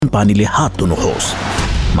पानीले हात धुनुहोस्।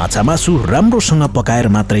 माछा मासु राम्रोसँग पकाएर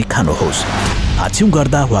मात्रै खानुहोस्। हाछ्यौं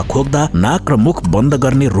गर्दा वा खोक्दा नाक र मुख बन्द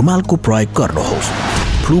गर्ने रुमालको प्रयोग गर्नुहोस्।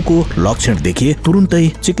 फ्लूको लक्षण देखिए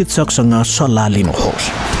तुरुन्तै चिकित्सकसँग सल्लाह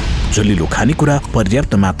लिनुहोस्। जुलिलो खानेकुरा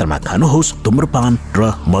पर्याप्त मात्रामा खानुहोस्। धूम्रपान र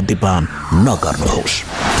मद्यपान नगर्नुहोस्।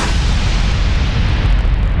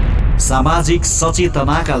 सामाजिक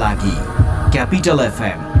सचेतनाका लागि capital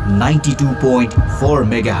FM 92.4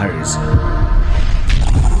 megahertz.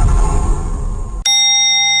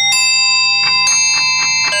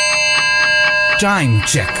 Time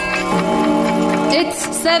check. It's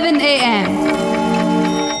 7 a.m.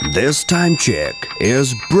 This time check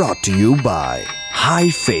is brought to you by High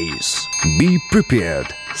Face. Be prepared.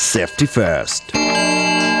 Safety first.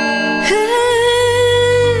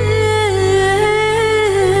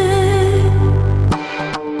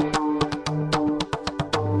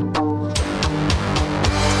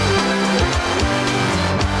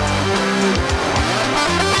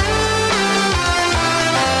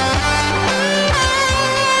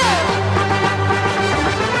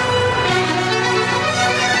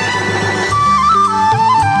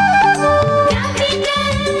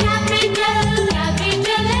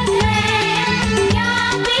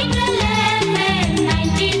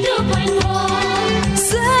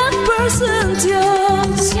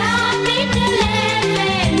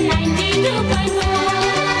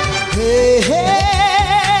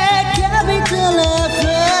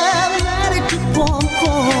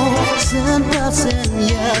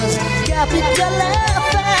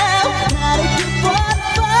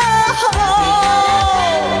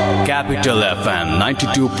 Capital FM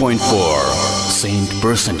 92.4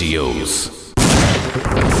 100% use.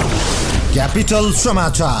 Capital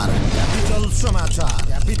समाचार.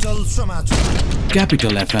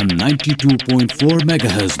 Capital FM 92.4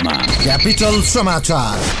 megahertz मा. Capital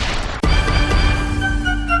समाचार.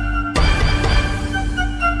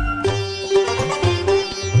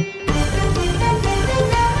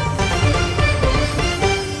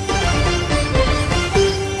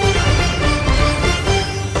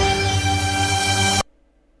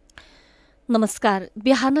 नमस्कार।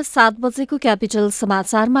 बिहान 7 बजेको क्यापिटल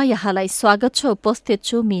समाचारमा यहाँलाई स्वागत छ। उपस्थित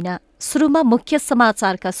छु मीना। सुरुमा मुख्य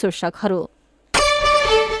समाचारका शीर्षकहरू।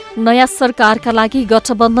 नयाँ सरकारका लागि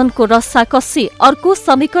गठबन्धनको रस्साकसी, अर्को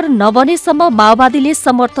समीकरण नबनेसम्म माओवादीले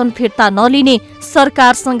समर्थन फिर्ता नलिने,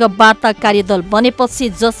 सरकारसँग वार्ता कार्यदल बनेपछि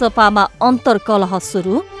जसपामा अन्तर्कलह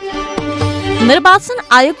सुरु। निर्वाचन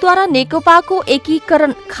आयोगद्वारा नेकपाको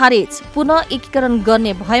एकीकरण खारेज, पुनः एकीकरण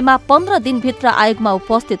गर्ने भएमा 15 दिनभित्र आयोगमा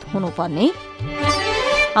उपस्थित हुनुपर्ने।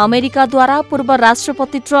 अमेरिकाद्वारा पूर्व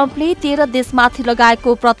राष्ट्रपति ट्रम्पले 13 देशमाथि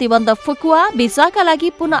लगाएको प्रतिबन्ध फुकुवा, भिसाका लागि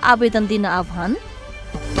पुनः आवेदन दिन आह्वान।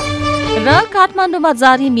 र काठमाडौँमा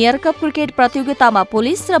जारी मेयर कप क्रिकेट प्रतियोगितामा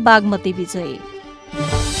पुलिस र बागमती विजयी।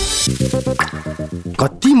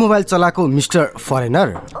 कति मोबाइल चलाएको मिस्टर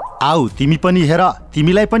फरेनर? आऊ तिमी पनि हेर,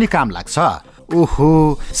 तिमीलाई पनि काम लाग्छ।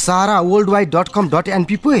 ओहो, सारा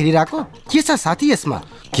worldwide.com.np पो हेरिरहेको? के छ साथी यसमा?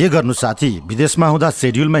 के गर्नु साथी, विदेशमा हुँदा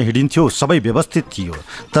शेड्युलमा हिँडिन्थ्यो, सबै व्यवस्थित थियो।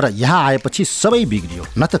 तर यहाँ आएपछि सबै बिग्रियो।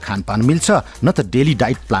 न त खानपान मिल्छ, न त डेली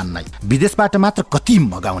डाइट प्लान नै। विदेशबाट मात्र कति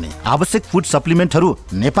मगाउने। आवश्यक फुड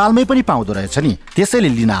सप्लिमेन्टहरू नेपालमै पनि पाउँदो रहेछ नि, त्यसैले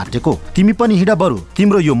लिन आँटेको। तिमी पनि हिँड बरु।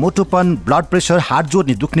 तिम्रो यो मोटोपन, ब्लड प्रेसर, हार्ट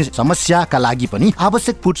जोड्ने दुख्ने समस्याका लागि पनि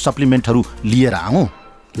आवश्यक फुड सप्लिमेन्टहरू लिएर आऊ।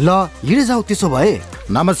 ल हिँडे जाऊ त्यसो भए।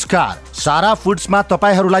 नमस्कार, सारा फुड्समा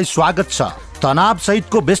तपाईहरूलाई स्वागत छ। तनाव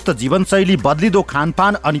सहितको व्यस्त जीवनशैली, बदलिदो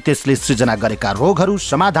खानपान अनि त्यसले सृजना गरेका रोगहरू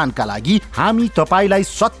समाधानका लागि हामी तपाईलाई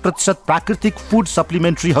 100% प्राकृतिक फुड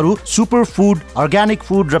सप्लिमेन्ट्रीहरू, सुपर फुड, अर्ग्यानिक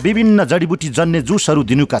फुड र विभिन्न जडीबुटी जन्य जुसहरू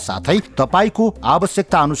दिनुका साथै तपाईको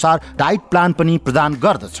आवश्यकता अनुसार डाइट प्लान पनि प्रदान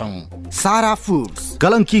गर्दछौँ। सारा फुड्स,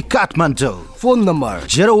 गलङ्की, काठमाडौँ। Phone number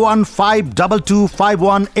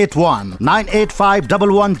 015225181,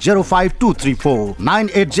 9851105234,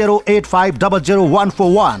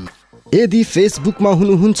 9808500141। यदि फेसबुकमा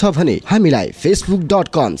हुनुहुन्छ भने हामीलाई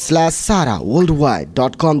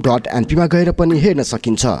facebook.com/saraworldwide.com.np मा गएर पनि हेर्न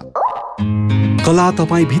सकिन्छ। कला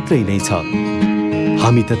तपाईँ भित्रै नै छ,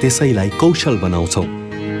 हामी त त्यसैलाई कौशल बनाउँछौ।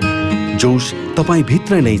 जोश तपाईँ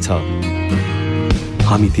भित्र नै छ,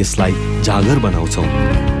 हामी त्यसलाई जागर बनाउँछौ।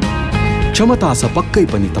 क्षमता छ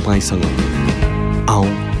पक्कै पनि तपाईँसँग, आऊ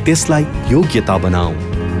त्यसलाई योग्यता बनाऊ।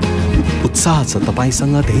 उत्साह छ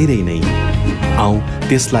तपाईँसँग धेरै नै, आऊ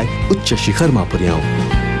त्यसलाई उच्च शिखरमा पुर्याऊ।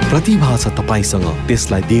 प्रतिभा छ तपाईसँग,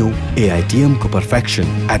 त्यसलाई दिउँ AITM को पर्फेक्सन।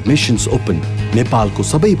 Admissions open. नेपालको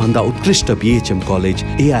सबैभन्दा उत्कृष्ट BHM college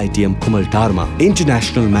AITM खुमलटारमा,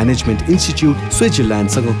 international management institute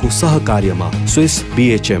स्विजरल्यान्डसँगको सहकार्यमा, स्विस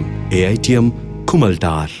BHM AITM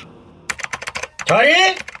खुमलटार। छोरी,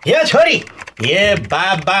 यो छोरी, ए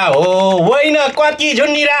बाबा हो होइन कति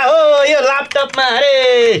झुन्डिरा हो यो ल्यापटपमा अरे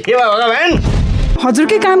सेवा भगवान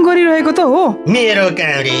हजुरकै काम गरिरहेको त हो मेरो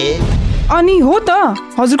काम रे अनि हो त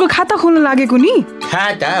हजुरको खाता खोल्न लागेको नि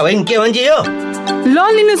खाता होइन के भन्छ यो ल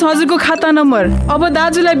लिनुहोस् हजुरको खाता नम्बर अब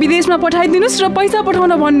दाजुलाई विदेशमा पठाइदिनुहोस् र पैसा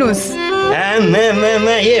पठाउन भन्नुहोस् ए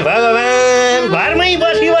भगवान घरमै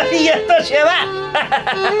बसी बसी यस्तो सेवा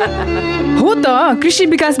हो त कृषि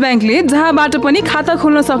विकास ब्याङ्कले जहाँबाट पनि खाता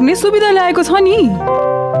खोल्न सक्ने सुविधा ल्याएको छ नि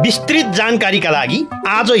विस्तृत जानकारीका लागि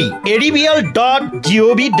आजै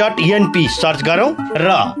adbl.gov.np सर्च गरौँ र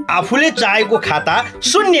आफूले चाहेको खाता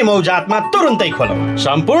शून्य मौजातमा तुरुन्तै खोलौँ।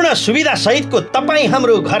 सम्पूर्ण सुविधा सहितको तपाईँ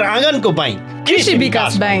हाम्रो घर आँगनको बैंक कृषि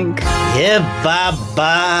विकास ब्याङ्क। हे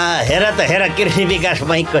बाबा हेर त हेर कृषि विकास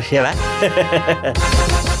बैंकको सेवा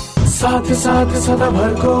साथ साथ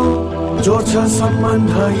सदाभरको जोड्छ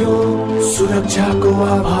सम्बन्ध यो सुरक्षाको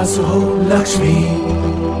आभास हो लक्ष्मी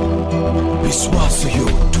विश्वास यो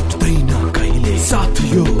टुट्दैन कहिले साथ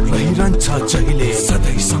यो रहिरहन्छ जहिले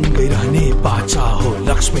सधैँ सँगै रहने बाचा हो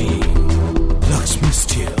लक्ष्मी लक्ष्मी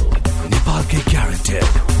स्टिल नेपालकै ग्यारेन्टेड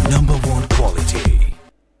नम्बर 1 क्वालिटी।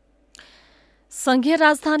 संघीय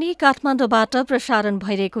राजधानी काठमाडौँबाट प्रसारण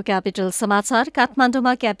भइरहेको क्यापिटल समाचार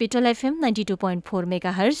काठमाडौँमा क्यापिटल एफएम 92.4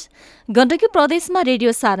 मेगाहर्ज, गण्डकी प्रदेशमा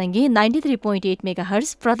रेडियो सारंगी 93.8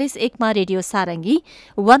 मेगाहर्ज, प्रदेश 1 मा रेडियो सारंगी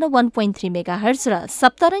 101.3 मेगाहर्ज र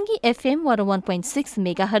सप्तरंगी एफएम 101.6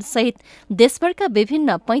 मेगाहर्ज सहित देशभरका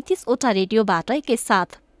विभिन्न 35 वटा रेडियोबाट एकैसाथ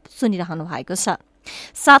सुनिरहनु भएको छ।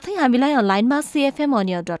 साथै हामीलाई अनलाइनमा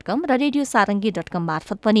cfmonier.com र रेडियो सारंगी.com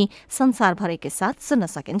मार्फत पनि संसारभरकै साथ सुन्न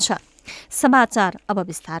सकिन्छ। समाचार अब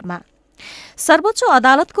विस्तारमा। सर्वोच्च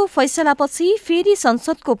अदालतको फैसलापछि फेरि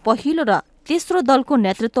संसदको पहिलो र तेस्रो दलको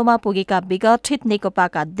नेतृत्वमा पुगेका विगठित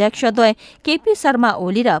नेकपाका अध्यक्षद्वय केपी शर्मा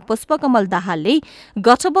ओली र पुष्पकमल दाहालले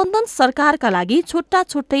गठबन्धन सरकारका लागि छुट्टा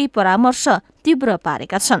छुट्टै परामर्श तीव्र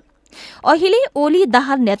पारेका छन्। अहिले ओली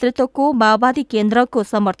दाहाल नेतृत्वको माओवादी केन्द्रको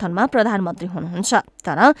समर्थनमा प्रधानमन्त्री हुनुहुन्छ,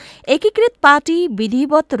 तर एकीकृत पार्टी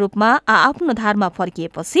विधिवत रूपमा आफ्नो धारमा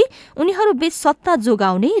फर्किएपछि उनीहरूबीच सत्ता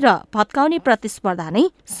जोगाउने र भत्काउने प्रतिस्पर्धा नै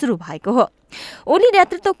शुरू भएको हो। ओली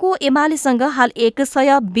नेतृत्वको एमालेसँग हाल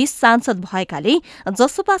 120 सांसद भएकाले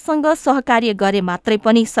जसपासँग सहकार्य गरे मात्रै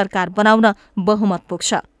पनि सरकार बनाउन बहुमत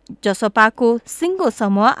पुग्छ। जसपाको सिंगो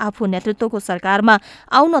समूह आफू नेतृत्वको सरकारमा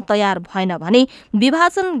आउन तयार भएन भने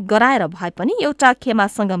विभाजन गराएर भए पनि एउटा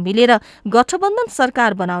खेमासँग मिलेर गठबन्धन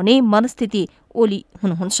सरकार बनाउने मनस्थिति ओली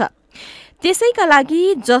हुनुहुन्छ। त्यसैका लागि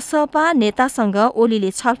जसपा नेतासँग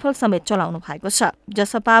ओलीले छलफल समेत चलाउनु भएको छ।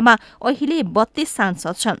 जसपामा अहिले 32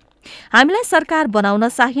 सांसद छन्। हामीलाई सरकार बनाउन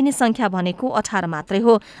चाहिने संख्या भनेको 18 मात्रै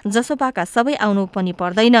हो। जसपाका सबै आउनु पनि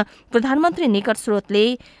पर्दैन, प्रधानमन्त्री निकट स्रोतले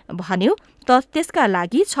भन्यो। त्यसका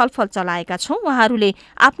लागि छलफल चलाएका छौं। उहाँहरूले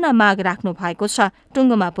आफ्ना माग राख्नु भएको छ,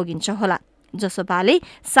 टुङ्गोमा पुगिन्छ होला। जसपाले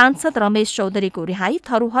सांसद रमेश चौधरीको रिहाई,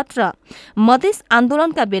 थरुहट र मधेस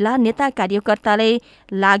आन्दोलनका बेला नेता कार्यकर्ताले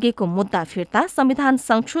लागेको मुद्दा फिर्ता, संविधान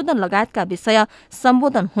संशोधन लगायतका विषय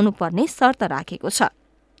सम्बोधन हुनुपर्ने शर्त राखेको छ।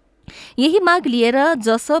 यही माग लिएर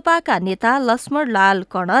जसपाका नेता लक्ष्मणलाल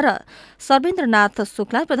कर्ण र सर्वेन्द्रनाथ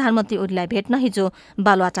शुक्ला प्रधानमन्त्री ओलीलाई भेट्न हिजो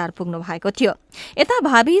बालुवाटार पुग्नु भएको थियो। यता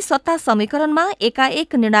भावी सत्ता समीकरणमा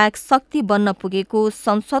एकाएक निर्णायक शक्ति बन्न पुगेको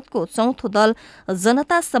संसदको चौथो दल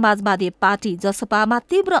जनता समाजवादी पार्टी जसपामा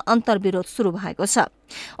तीव्र अन्तर्विरोध शुरू भएको छ।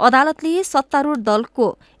 अदालतले सत्तारूढ दलको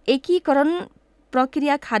एकीकरण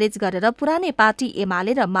प्रक्रिया खारेज गरेर पुरानै पार्टी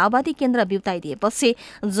एमाले र माओवादी केन्द्र बिउताइदिएपछि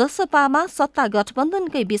जसपामा सत्ता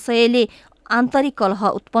गठबन्धनकै विषयले आन्तरिक कलह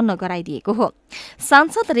उत्पन्न गराइदिएको हो।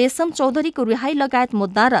 सांसद रेशम चौधरीको रिहाई लगायत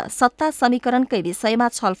मुद्दा र सत्ता समीकरणकै विषयमा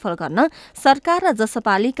छलफल गर्न सरकार र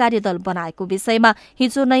जसपाले कार्यदल बनाएको विषयमा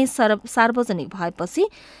हिजो नै सार्वजनिक भएपछि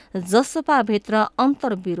जसपाभित्र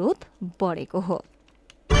अन्तर्विरोध बढेको हो।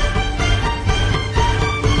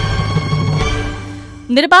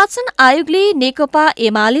 निर्वाचन आयोगले नेकपा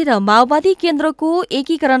एमाले र माओवादी केन्द्रको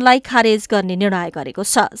एकीकरणलाई खारेज गर्ने निर्णय गरेको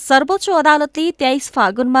छ। सर्वोच्च अदालतले 23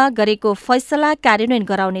 फागुनमा गरेको फैसला कार्यान्वयन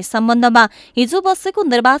गराउने सम्बन्धमा हिजो बसेको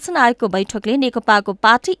निर्वाचन आयोगको बैठकले नेकपाको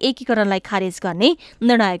पार्टी एकीकरणलाई खारेज गर्ने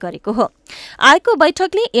निर्णय गरेको हो। आयोगको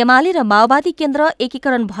बैठकले एमाले र माओवादी केन्द्र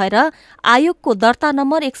एकीकरण भएर आयोगको दर्ता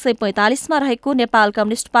नम्बर 145 मा रहेको नेपाल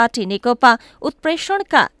कम्युनिष्ट पार्टी नेकपा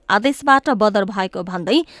उत्प्रेषणका आदेशबाट बदर भएको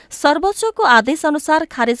भन्दै सर्वोच्चको आदेश अनुसार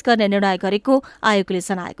खारेज गर्ने निर्णय गरेको आयोगले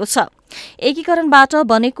जनाएको छ। एकीकरणबाट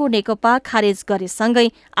बनेको नेकपा खारेज गरेसँगै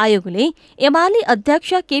आयोगले एमाले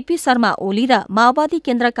अध्यक्ष केपी शर्मा ओली र माओवादी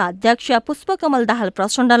केन्द्रका अध्यक्ष पुष्पकमल दाहाल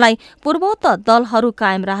प्रचण्डलाई पूर्वोत्तर दलहरू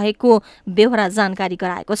कायम रहेको बेहोरा जानकारी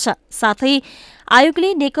गराएको छ। साथै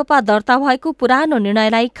आयोगले नेकपा दर्ता भएको पुरानो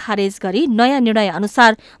निर्णयलाई खारेज गरी नयाँ निर्णय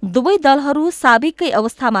अनुसार दुवै दलहरू साबिककै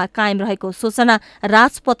अवस्थामा कायम रहेको सूचना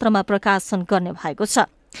राजपत्रमा प्रकाशन गर्ने भएको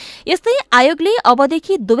छ। यस्तै आयोगले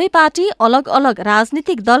अबदेखि दुवै पार्टी अलग अलग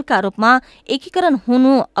राजनीतिक दलका रूपमा एकीकरण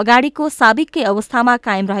हुनु अगाडिको साबिककै अवस्थामा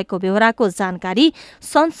कायम रहेको बेहोराको जानकारी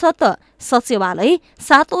संसद सचिवालय,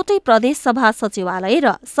 7वटै प्रदेश सभा सचिवालय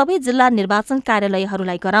र सबै जिल्ला निर्वाचन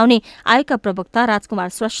कार्यालयहरूलाई गराउने आयोगका प्रवक्ता राजकुमार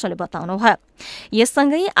श्रेष्ठले बताउनुभयो।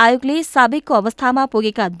 यससँगै आयोगले साबिकको अवस्थामा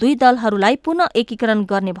पुगेका दुई दलहरूलाई पुनः एकीकरण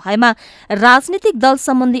गर्ने भएमा राजनीतिक दल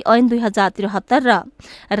सम्बन्धी ऐन 2073 र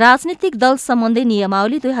राजनीतिक दल सम्बन्धी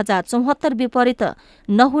नियमावली 2074 विपरीत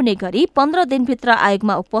नहुने गरी 15 दिनभित्र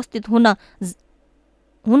आयोगमा उपस्थित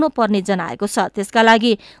हुनुपर्ने जनाएको छ। त्यसका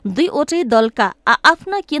लागि दुईवटै दलका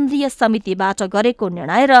आफ्ना केन्द्रीय समितिबाट गरेको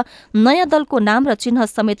निर्णय र नयाँ दलको नाम र चिन्ह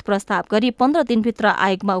समेत प्रस्ताव गरी 15 दिनभित्र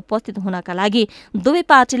आयोगमा उपस्थित हुनका लागि दुवै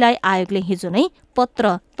पार्टीलाई आयोगले हिजो नै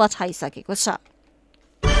पत्र पठाइसकेको छ।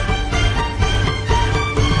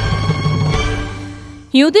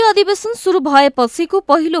 हिउँदे अधिवेशन शुरू भएपछिको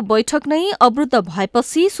पहिलो बैठक नै अवरुद्ध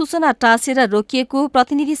भएपछि सूचना टाँसेर रोकिएको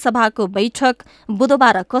प्रतिनिधि सभाको बैठक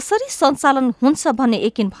बुधबार कसरी सञ्चालन हुन्छ भन्ने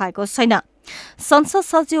यकिन भएको छैन। संसद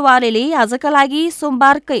सचिवालयले आजका लागि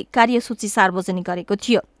सोमबारकै कार्यसूची सार्वजनिक गरेको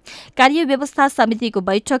थियो। कार्यव्यवस्था समितिको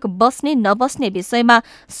बैठक बस्ने नबस्ने विषयमा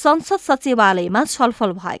संसद सचिवालयमा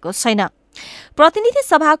छलफल भएको छैन। प्रतिनिधि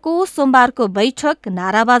सभाको सोमबारको बैठक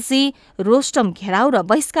नाराबाजी, रोस्टम घेराउ र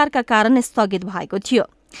बहिष्कारका कारण स्थगित भएको थियो।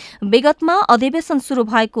 विगतमा अधिवेशन शुरू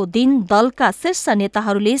भएको दिन दलका शीर्ष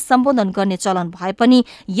नेताहरूले सम्बोधन गर्ने चलन भए पनि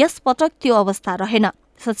यसपटक त्यो अवस्था रहेन।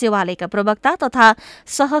 सचिवालयका प्रवक्ता तथा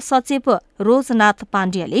सहसचिव रोजनाथ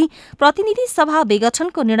पाण्डेले प्रतिनिधि सभा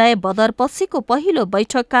विघटनको निर्णय बदरपछिको पहिलो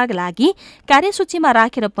बैठकका लागि कार्यसूचीमा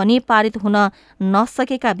राखेर पनि पारित हुन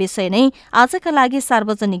नसकेका विषय नै आजका लागि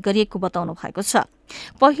सार्वजनिक गरिएको बताउनु भएको छ।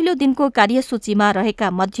 पहिलो दिनको कार्यसूचीमा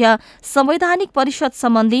रहेका मध्ये संवैधानिक परिषद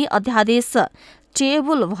सम्बन्धी अध्यादेश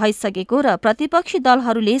टेबल भइसकेको र प्रतिपक्षी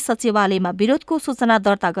दलहरूले सचिवालयमा विरोधको सूचना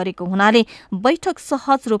दर्ता गरेको हुनाले बैठक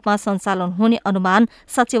सहज रूपमा सञ्चालन हुने अनुमान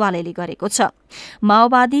सचिवालयले गरेको छ।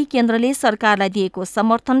 माओवादी केन्द्रले सरकारलाई दिएको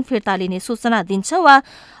समर्थन फिर्ता लिने सूचना दिन्छ वा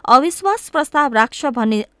अविश्वास प्रस्ताव राख्छ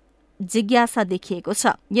भन्ने जिज्ञासा देखिएको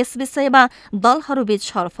छ। यस विषयमा दलहरूबीच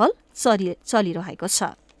छलफल चलिरहेको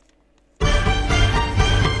छ।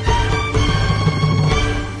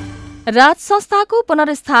 राज संस्थाको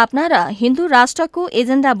पुनर्स्थापना र हिन्दू राष्ट्रको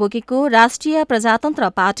एजेण्डा बोकेको राष्ट्रिय प्रजातन्त्र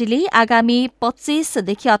पार्टीले आगामी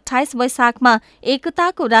 25देखि 28 वैशाखमा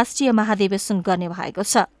एकताको राष्ट्रिय महाधिवेशन गर्ने भएको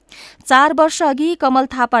छ। 4 वर्ष अघि कमल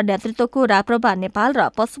थापा नेतृत्वको राप्रपा नेपाल र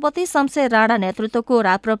पशुपति शमशेर राणा नेतृत्वको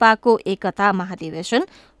राप्रपाको एकता महाधिवेशन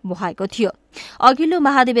भएको थियो। अघिल्लो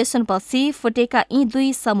महाधिवेशनपछि फुटेका यी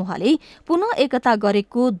दुई समूहले पुनः एकता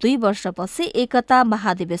गरेको 2 वर्षपछि एकता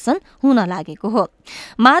महाधिवेशन हुन लागेको हो।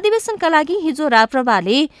 महाधिवेशनका लागि हिजो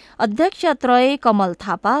राप्रपाले अध्यक्षत्रय कमल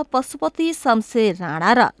थापा, पशुपति शमशेर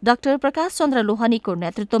राणा र डाक्टर प्रकाश चन्द्र लोहनीको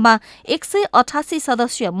नेतृत्वमा 188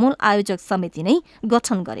 सदस्यीय मूल आयोजक समिति नै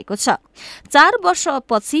गठन गरेको छ। 4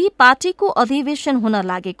 वर्षपछि पार्टीको अधिवेशन हुन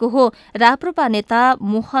लागेको हो। राप्रपा नेता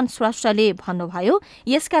मोहन श्रेष्ठले भन्नुभयो,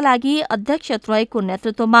 यसका लागि अध्यक्षत्रयको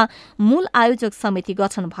नेतृत्वमा मूल आयोजक समिति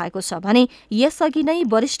गठन भएको छ भने यसअघि नै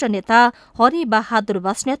वरिष्ठ नेता हरि बहादुर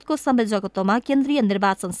बस्नेतको संयोजकत्वमा केन्द्रीय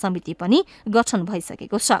निर्वाचन समिति पनि गठन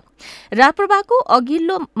भइसकेको छ। राप्रपाको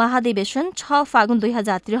अघिल्लो महाधिवेशन 6 फागुन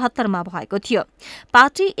 2073 मा भएको थियो।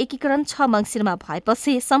 पार्टी एकीकरण 6 मङ्सिरमा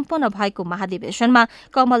भएपछि सम्पन्न भएको महाधिवेशनमा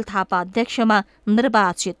कमल थापा अध्यक्षमा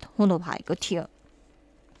निर्वाचित हुनुभएको थियो।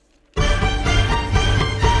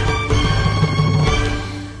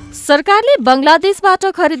 सरकारले बंगलादेशबाट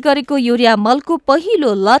खरिद गरेको युरिया मलको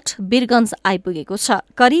पहिलो लट वीरगञ्ज आइपुगेको छ।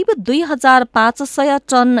 करिब 2500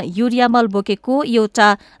 टन युरिया मल बोकेको एउटा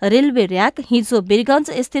रेलवे र्याक हिजो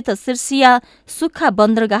वीरगञ्ज स्थित सिर्सिया सुक्खा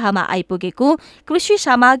बन्दरगाहमा आइपुगेको कृषि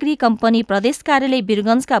सामग्री कम्पनी प्रदेश कार्यालय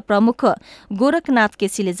वीरगञ्जका प्रमुख गोरखनाथ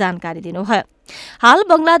केसीले जानकारी दिनुभयो। हाल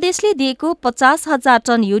बंगलादेशले दिएको 50,000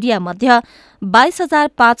 टन युरिया मध्ये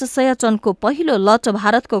 22,500 टनको पहिलो लट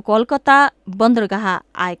भारतको कोलकाता बन्दरगाह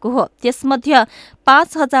आएको हो। त्यसमध्ये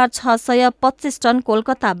 5,625 टन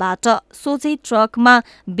कोलकाताबाट सोझै ट्रकमा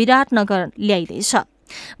विराटनगर ल्याइँदैछ।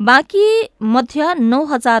 बाँकी मध्ये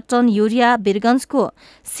 9,000 टन युरिया वीरगञ्जको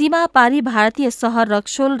सीमा पारी भारतीय शहर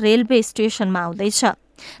रक्सोल रेलवे स्टेशनमा आउँदैछ।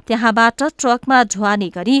 त्यहाँबाट ट्रकमा ढुवानी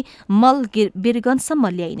गरी मल वीरगञ्जसम्म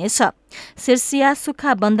ल्याइनेछ। सिर्सिया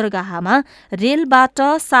सुक्खा बन्दरगाहमा रेलबाट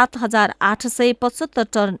 7,875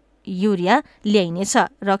 टन युरिया ल्याइनेछ।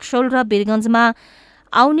 रक्सौल र वीरगञ्जमा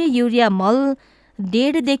आउने युरिया मल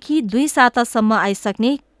 1.5 देखि 2 सातासम्म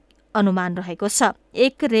आइसक्ने अनुमान रहेको छ।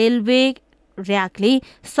 एक रेलवे र्याकले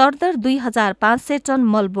सरदर 2,500 टन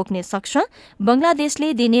मल बोक्ने सक्छ।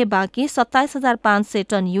 बंगलादेशले दिने बाँकी 27,500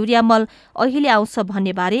 टन युरिया मल अहिले आउँछ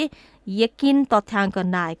भन्ने बारे यकिन तथ्याङ्क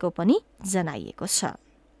नआएको पनि जनाइएको छ।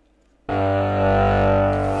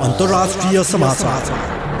 अन्तर्राष्ट्रिय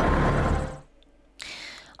समाचार।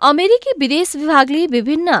 अमेरिकी विदेश विभागले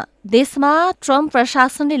विभिन्न देशमा ट्रम्प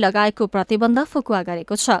प्रशासनले लगाएको प्रतिबन्ध फुकुवा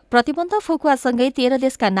गरेको छ। प्रतिबन्ध फुकुवासँगै 13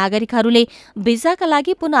 देशका नागरिकहरूले भिजाका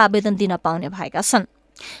लागि पुनः आवेदन दिन पाउने भएका छन्।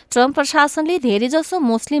 ट्रम्प प्रशासनले धेरैजसो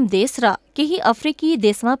मुस्लिम देश र केही अफ्रिकी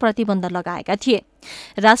देशमा प्रतिबन्ध लगाएका थिए।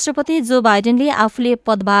 राष्ट्रपति जो बाइडेनले आफूले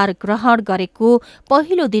पदभार ग्रहण गरेको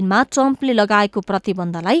पहिलो दिनमा ट्रम्पले लगाएको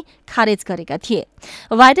प्रतिबन्धलाई खारेज गरेका थिए।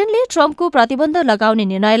 बाइडेनले ट्रम्पको प्रतिबन्ध लगाउने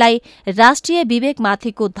निर्णयलाई राष्ट्रिय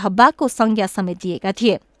विवेकमाथिको धब्बाको संज्ञा समेत दिएका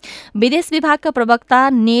थिए। विदेश विभागका प्रवक्ता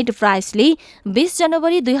नेड प्राइसले 20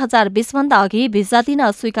 जनवरी 2020 भन्दा अघि भिजा दिन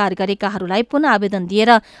अस्वीकार गरेकाहरूलाई पुनः आवेदन दिएर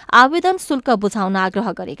आवेदन शुल्क बुझाउन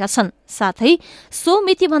आग्रह गरेका छन्। साथै सो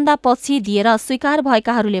मितिभन्दा पछि दिएर अस्वीकार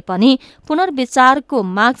भएकाहरूले पनि पुनर्विचारको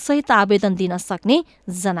मागसहित आवेदन दिन सक्ने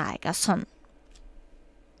जनाएका छन्।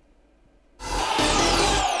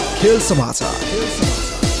 खेल समाचार।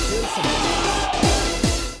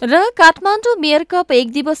 र काठमाडौँ मेयर कप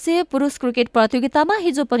 1 दिवसीय पुरुष क्रिकेट प्रतियोगितामा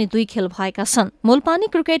हिजो पनि 2 खेल भएका छन्। मूलपानी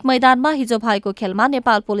क्रिकेट मैदानमा हिजो भएको खेलमा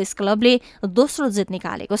नेपाल पुलिस क्लबले दोस्रो जित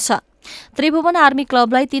निकालेको छ। त्रिभुवन आर्मी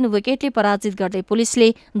क्लबलाई 3 विकेटले पराजित गर्दै पुलिसले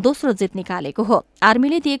दोस्रो जित निकालेको हो।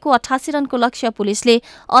 आर्मीले दिएको 88 रनको लक्ष्य पुलिसले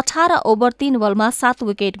 18 ओभर 3 बलमा 7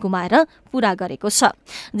 विकेट गुमाएर पूरा गरेको छ।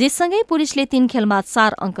 जितसँगै पुलिसले 3 खेलमा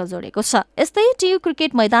 4 अङ्क जोडेको छ। यस्तै टियु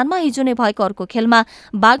क्रिकेट मैदानमा हिजो नै भएको अर्को खेलमा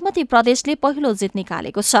बागमती प्रदेशले पहिलो जित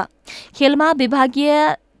निकालेको छ। खेलमा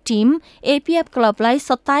विभागीय टिम एपीएफ क्लबलाई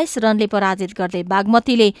 27 रनले पराजित गर्दै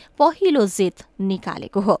बागमतीले पहिलो जित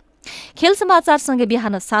निकालेको हो। खेल समाचारसँगै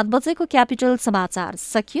बिहान 7 बजेको क्यापिटल समाचार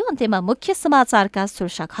सकियो। अन्त्यमा मुख्य समाचारका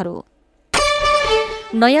शीर्षकहरू।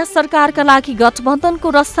 नयाँ सरकारका लागि गठबन्धनको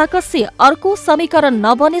रस्साकसी, अर्को समीकरण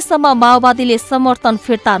नबनेसम्म माओवादीले समर्थन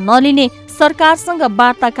फिर्ता नलिने, सरकारसँग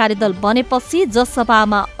वार्ता कार्यदल बनेपछि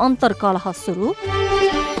जसपामा अन्तर्कलह सुरु।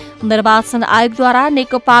 निर्वाचन आयोगद्वारा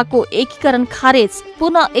नेकपाको एकीकरण खारेज,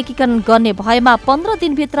 पुनः एकीकरण गर्ने भएमा 15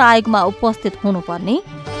 दिनभित्र आयोगमा उपस्थित हुनुपर्ने।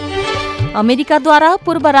 अमेरिकाद्वारा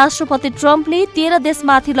पूर्व राष्ट्रपति ट्रम्पले 13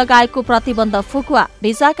 देशमाथि लगाएको प्रतिबन्ध फुकुवा,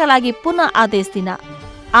 भिजाका लागि पुनः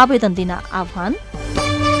आवेदन दिन आह्वान।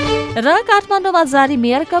 र काठमाडौँमा जारी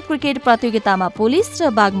मेयर कप क्रिकेट प्रतियोगितामा पुलिस र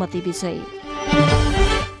बागमती विजयी।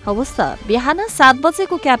 हवस् त बिहान 7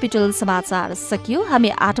 बजेको क्यापिटल समाचार सकियो। हामी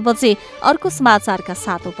 8 बजे अर्को समाचारका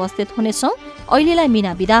साथ उपस्थित हुनेछौँ। अहिलेलाई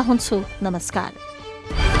मिना बिदा हुन्छु। नमस्कार।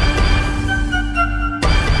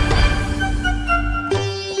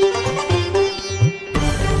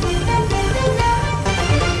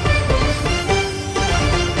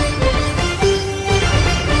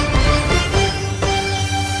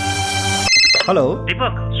 हेलो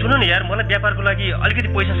दीपक, सुन न यार, मलाई व्यापारको लागि अलिकति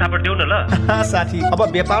पैसा सापट देऊ न ल। साथी, अब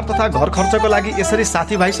व्यापार तथा घर खर्चको लागि यसरी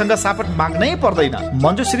साथीभाइसँग सापट माग्नै पर्दैन।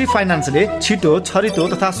 मञ्जुश्री फाइनान्सले छिटो, छरितो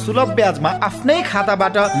तथा सुलभ ब्याजमा आफ्नै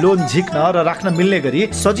खाताबाट लोन झिक्न र राख्न मिल्ने गरी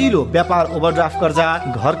सजिलो व्यापार ओभरड्राफ्ट कर्जा,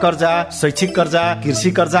 घर कर्जा, शैक्षिक कर्जा,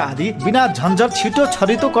 कृषि कर्जा आदि बिना झन्झट छिटो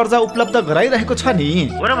छरितो कर्जा उपलब्ध गराइरहेको छ नि।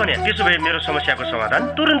 हो र भने त्यसो भए मेरो समस्याको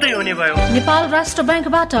समाधान तुरुन्तै हुने भयो। नेपाल राष्ट्र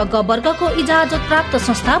बैंकबाट ग वर्गको इजाजत प्राप्त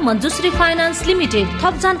संस्था मञ्जुश्री फाइनान्स लिमिटेड।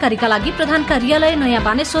 थप जानकारीका लागि प्रधान कार्यालय नयाँ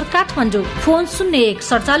बानेश्वर काठमाडौँ। फोन 01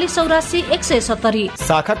 47 84 170।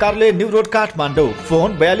 शाखा कार्यालय न्यू रोड काठमाडौँ।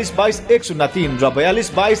 फोन 42 22 103 र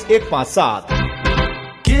 42 22 157।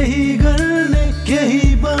 केही गर्ने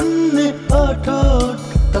केही बन्ने अठोट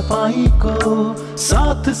तपाईको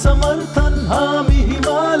साथ समर्थन हामी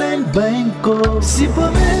हिमालयन बैंकको। सिप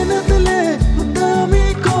मेहनतले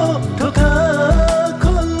उद्यमीको ढोका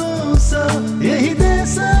खोल्नु छ, यही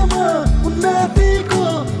देशमा उन्नतिको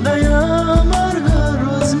नयाँ मार्ग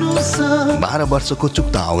रोज्नु छ। 12 वर्षको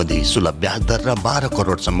चुक्ता अवधि, सुलभ ब्याज दर र 12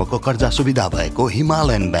 करोडसम्मको कर्जा सुविधा भएको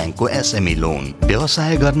हिमालयन बैंकको एसएमई लोन।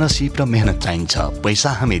 व्यवसाय गर्न सिप र मेहनत चाहिन्छ, पैसा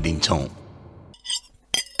हामी दिन्छौँ।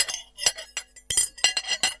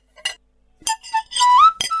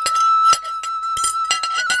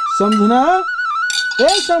 सम्झना, ए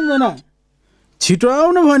सम्झना, छिटो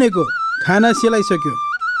आउनु भनेको, खाना सेलाइसक्यो।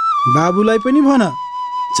 बाबुलाई पनि भन,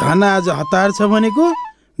 झन् आज हतार छ भनेको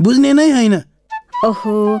बुझ्ने नै होइन।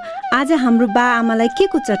 ओहो, आज हाम्रो बा आमालाई के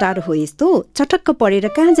को चटारो हो यस्तो? चटक्क परेर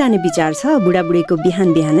कहाँ जाने विचार छ बुढाबुढीको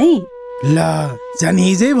बिहान बिहानै? ल, जाने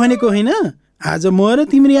हिजै भनेको होइन? आज म र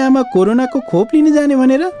तिम्रो आमा कोरोनाको खोप लिन जाने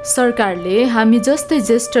भनेर। सरकारले हामी जस्तै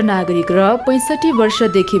ज्येष्ठ नागरिक र 65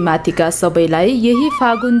 वर्षदेखि माथिका सबैलाई यही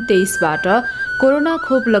फागुन 23बाट कोरोना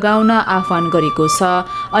खोप लगाउन आह्वान गरेको छ।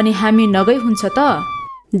 अनि हामी नगई हुन्छ त?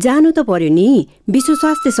 जानु त पर्यो नि। विश्व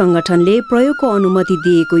स्वास्थ्य संगठनले प्रयोगको अनुमति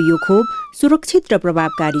दिएको यो खोप सुरक्षित र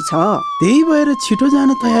प्रभावकारी छ। त्यही भएर छिटो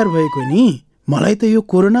जान तयार भएको नि। मलाई त यो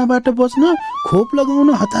कोरोनाबाट बच्न खोप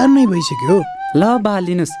लगाउन हतार नै भइसक्यो। ल बा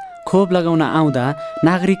लिनुस्, खोप लगाउन आउँदा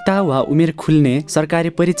नागरिकता वा उमेर खुल्ने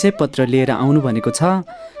सरकारी परिचय पत्र लिएर आउनु भनेको छ।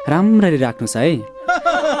 राम्ररी राख्नुस् है।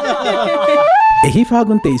 यही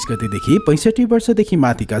फागुन 23 गतेदेखि 65 वर्षदेखि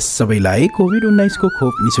माथिका सबैलाई कोभिड-19 को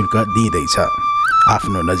खोप निशुल्क दिइँदैछ।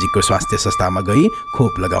 आफ्नो नजिकको स्वास्थ्य संस्थामा गई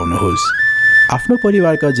खोप लगाउनुहोस्। आफ्नो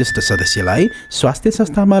परिवारका ज्येष्ठ सदस्यलाई स्वास्थ्य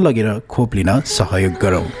संस्थामा लगेर खोप लिन सहयोग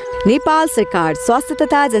गरौँ। नेपाल सरकार स्वास्थ्य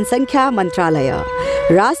तथा जनसङ्ख्या मन्त्रालय,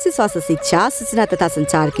 राष्ट्रिय स्वास्थ्य शिक्षा सूचना तथा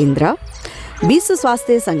सञ्चार केन्द्र, विश्व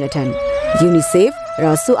स्वास्थ्य संगठन, युनिसेफ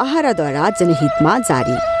र सुआहाराद्वारा जनहितमा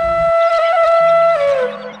जारी।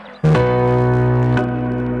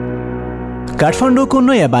 काठमाडौँको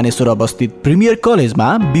नयाँ बानेश्वर अवस्थित प्रिमियर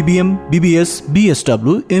कलेजमा बीबीएम, बीबीएस,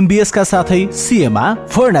 बीएसडब्ल्यू, एमबीएस का साथै सीएमा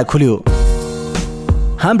भर्ना खुल्यो।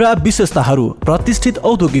 हाम्रा विशेषताहरू: प्रतिष्ठित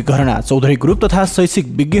औद्योगिक घराना चौधरी ग्रुप तथा शैक्षिक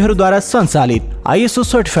विज्ञहरूद्वारा सञ्चालित ISO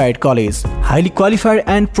certified college, highly qualified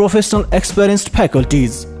and professional experienced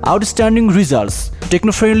faculties, outstanding results,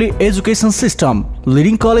 Tecno friendly education system,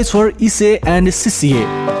 leading college for इसीए and CCA.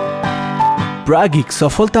 प्रागिक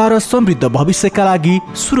सफलता र समृद्ध भविष्यका लागि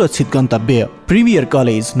सुरक्षित गन्तव्य प्रिमियर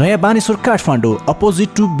कलेज, नयाँ Baneshwar, Kathmandu, opposite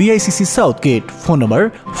to बीआईसीसी south get. Phone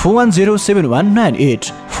number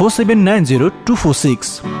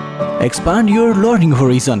 41071984790246। Expand your learning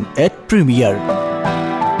horizon at Premier.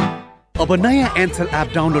 अब नयाँ एनसेल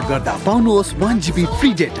एप डाउनलोड गर्दा पाउनुहोस् 1GB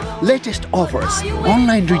free data, latest offers,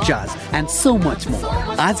 online recharge and so much more.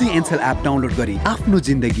 आजै एनसेल एप डाउनलोड गरी आफ्नो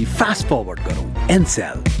जिन्दगी फास्ट फरवर्ड गरौँ।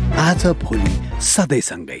 एनसेल, आज भोलि सधैँ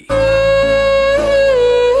सँगै।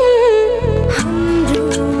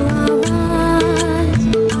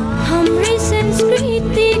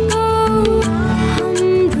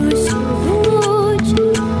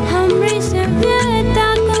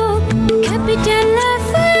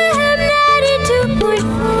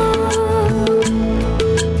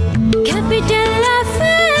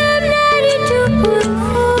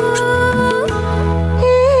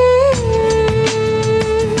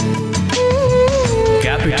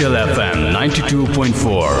 Capital FM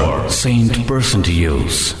 92.4, Saint Person to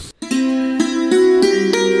Use.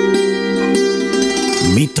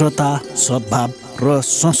 मित्रता, सद्भाव र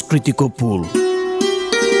संस्कृतिको पुल।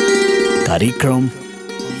 कार्यक्रम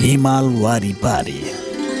हिमाल वारी पारी।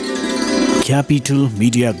 क्यापिटल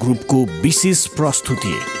मिडिया ग्रुपको विशेष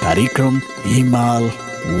प्रस्तुति कार्यक्रम हिमाल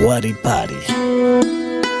वारी पारी।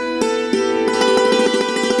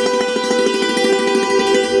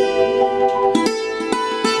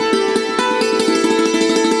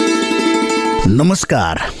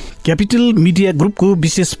 नमस्कार। क्यापिटल मिडिया ग्रुपको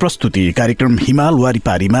विशेष प्रस्तुति कार्यक्रम हिमाल वारी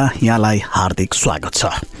पारीमा यहाँलाई हार्दिक स्वागत छ।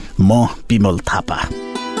 म विमल थापा।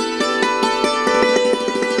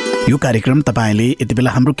 यो कार्यक्रम तपाईले यति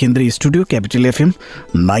बेला हाम्रो केन्द्रीय स्टुडियो क्यापिटल एफएम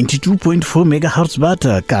 92.4 मेगाहर्जबाट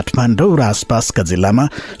काठमाडौँ र आसपासका जिल्लामा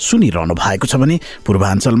सुनिरहनु भएको छ भने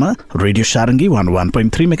पूर्वाञ्चलमा रेडियो सारङ्गी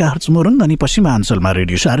 101.3 मेगाहर्ज मोरङ अनि पश्चिमाञ्चलमा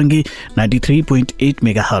रेडियो सारङ्गी 93.8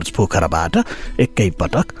 मेगाहर्ज पोखराबाट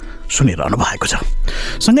एकैपटक सुनिरहनु भएको छ।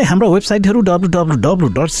 सँगै हाम्रो वेबसाइटहरू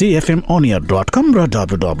www.cfmoneair.com र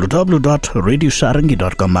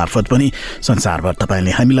www.radiosarangi.com मार्फत पनि संसारभर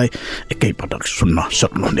तपाईले हामीलाई एकैपटक सुन्न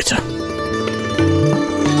सक्नुहुनेछ।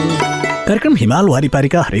 कार्यक्रम हिमाल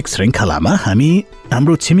वारीपारीका हरेक श्रृङ्खलामा हामी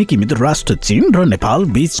हाम्रो छिमेकी मित्र राष्ट्र चीन र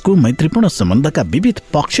नेपाल बीचको मैत्रीपूर्ण सम्बन्धका विविध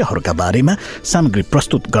पक्षहरूका बारेमा सामग्री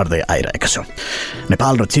प्रस्तुत गर्दै आइरहेका छौँ।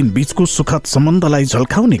 नेपाल र चीन बीचको सुखद सम्बन्धलाई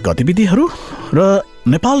झल्काउने गतिविधिहरू र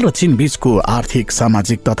नेपाल र चीन बीचको आर्थिक,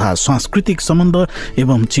 सामाजिक तथा सांस्कृतिक सम्बन्ध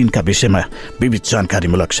एवं चीनका विषयमा विविध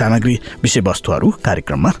जानकारीमूलक सामग्री, विषयवस्तुहरू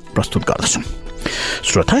कार्यक्रममा प्रस्तुत गर्दछौँ।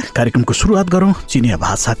 श्रोता, कार्यक्रमको सुरुवात गरौँ चिनिया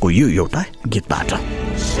भाषाको यो एउटा गीतबाट।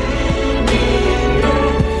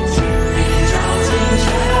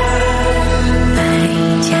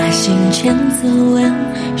 行千字文，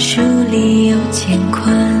书里有乾坤。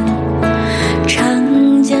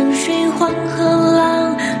长江水黄河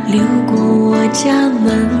浪流过我家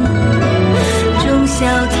门，忠孝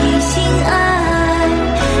悌心爱，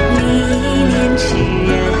历练世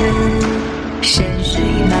人。山水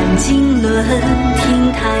满经纶，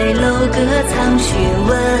亭台楼阁藏学问。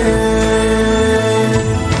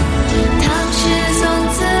唐诗宋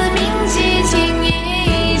词铭记情意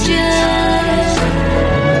真，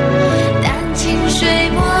丹青水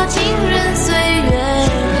墨浸润岁月。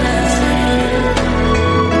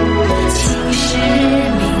青石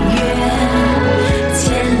明月，千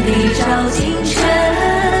里照京城。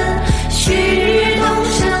旭日东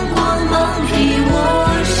升，光芒披我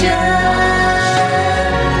身。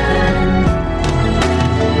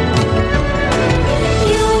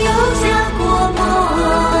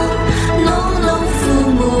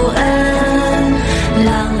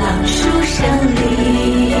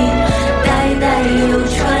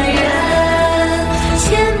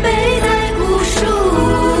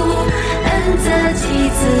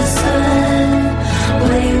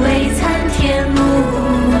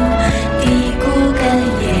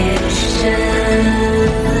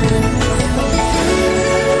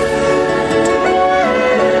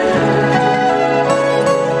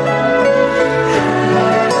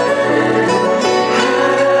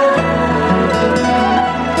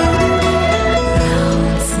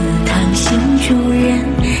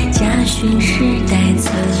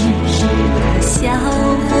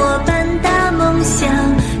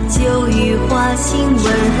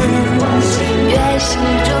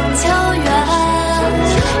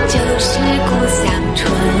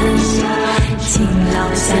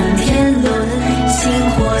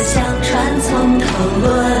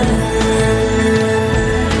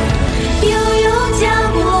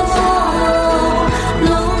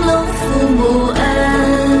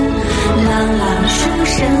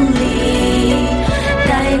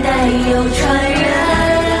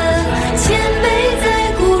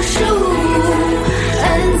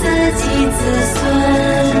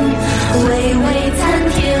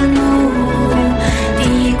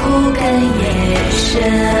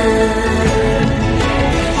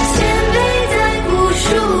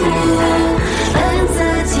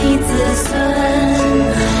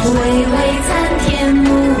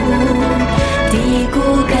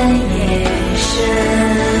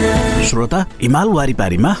श्रोता, हिमाल वारी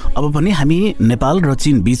पारीमा अब पनि हामी नेपाल र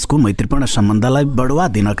चीन बीचको मैत्रीपूर्ण सम्बन्धलाई बढावा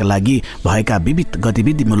दिनका लागि भएका विविध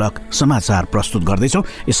गतिविधिमूलक समाचार प्रस्तुत गर्दैछौँ।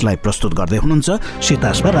 यसलाई प्रस्तुत गर्दै हुनुहुन्छ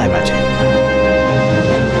सीतास्वा रायमाझी।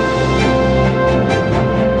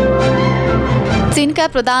 चीनका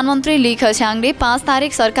प्रधानमन्त्री ली खस्याङले 5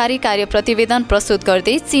 तारिक सरकारी कार्य प्रतिवेदन प्रस्तुत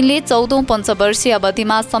गर्दै चीनले 14औं पञ्चवर्षीय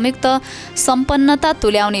अवधिमा संयुक्त सम्पन्नता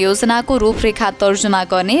तुल्याउने योजनाको रूपरेखा तर्जुमा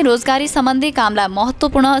गर्ने, रोजगारी सम्बन्धी कामलाई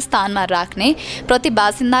महत्त्वपूर्ण स्थानमा राख्ने, प्रति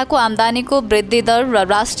बासिन्दाको आमदानीको वृद्धि दर र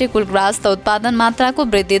राष्ट्रिय कुलग्रास्त उत्पादन मात्राको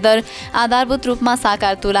वृद्धि दर आधारभूत रूपमा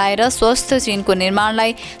साकार तुल्याएर स्वस्थ चीनको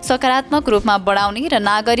निर्माणलाई सकारात्मक रूपमा बढाउने र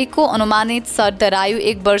नागरिकको अनुमानित सरदर आयु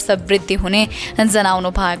 1 वर्ष वृद्धि हुने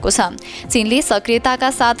जनाउनु भएको छ। चीनले सक्रियताका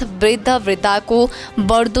साथ वृद्ध वृद्धाको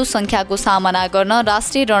बढ्दो संख्याको सामना गर्न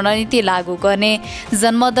राष्ट्रिय रणनीति लागू गर्ने,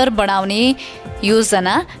 जन्मदर बढाउने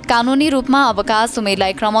योजना, कानूनी रूपमा अवकाश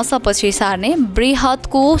उमेरलाई क्रमशः पछि सार्ने,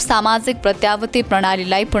 बृहतको सामाजिक प्रत्याभूति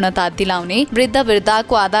प्रणालीलाई पूर्णता दिलाउने, वृद्ध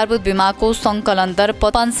वृद्धाको आधारभूत बीमाको संकलन दर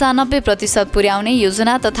 95% पुर्याउने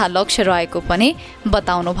योजना तथा लक्ष्य रहेको पनि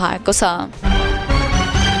बताउनु भएको छ।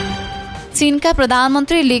 चीनका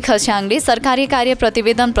प्रधानमन्त्री ली खस्याङले सरकारी कार्य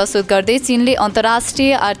प्रतिवेदन प्रस्तुत गर्दै चीनले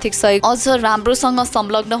अन्तर्राष्ट्रिय आर्थिक सहयोग अझ राम्रोसँग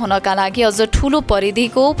संलग्न हुनका लागि अझ ठूलो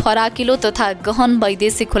परिधिको फराकिलो तथा गहन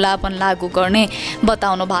वैदेशिक खुलापन लागू गर्ने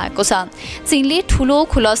बताउनु भएको छ। चीनले ठूलो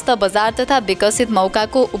खुलस्त बजार तथा विकसित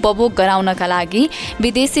मौकाको उपभोग गराउनका लागि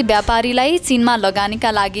विदेशी व्यापारीलाई चीनमा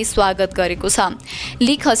लगानीका लागि स्वागत गरेको छ।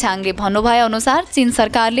 ली खस्याङले भन्नुभए अनुसार चीन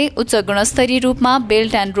सरकारले उच्च गुणस्तरीय रूपमा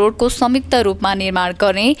बेल्ट एन्ड रोडको संयुक्त रूपमा निर्माण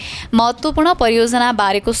गर्ने, महत्त्वपूर्ण परियोजना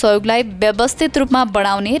बारेको सहयोगलाई व्यवस्थित रूपमा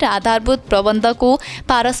बढाउने र आधारभूत प्रबन्धको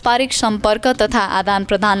पारस्परिक सम्पर्क तथा आदान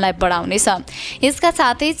प्रदानलाई बढाउनेछ। यसका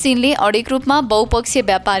साथै चीनले अडिग रूपमा बहुपक्षीय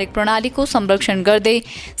व्यापारिक प्रणालीको संरक्षण गर्दै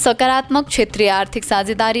सकारात्मक क्षेत्रीय आर्थिक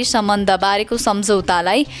साझेदारी सम्बन्ध बारेको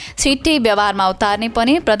सम्झौतालाई छिट्टै व्यवहारमा उतार्ने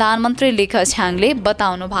पनि प्रधानमन्त्री ली खस्याङले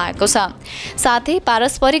बताउनु भएको छ। साथै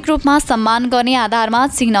पारस्परिक रूपमा सम्मान गर्ने आधारमा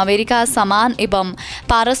चीन अमेरिका समान एवं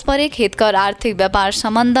पारस्परिक हितकर आर्थिक व्यापार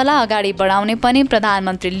सम्बन्धलाई अगाडि बढाउने पनि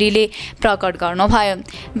प्रधानमन्त्री लीले प्रकट गर्नुभयो।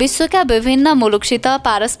 विश्वका विभिन्न मुलुकसित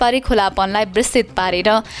पारस्परिक खुलापनलाई विस्तृत पारेर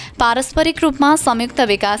पारस्परिक रूपमा संयुक्त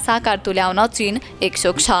विकास साकार तुल्याउन चीन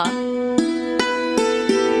इच्छुक छ।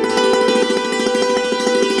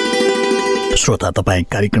 श्रोता, तपाईँ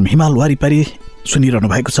कार्यक्रम हिमाल वारिपारी सुनिरहनु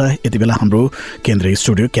भएको छ। यति बेला हाम्रो केन्द्रीय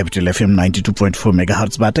स्टुडियो क्यापिटल FM 92.4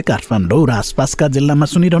 मेगाहर्जबाट काठमाडौँ र आसपासका जिल्लामा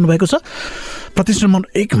सुनिरहनु भएको छ। प्रदेश नम्बर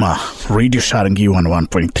 1 मा रेडियो सारङ्गी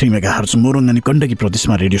 101.3 मेगाहर्ज, मोरङ अनि गण्डकी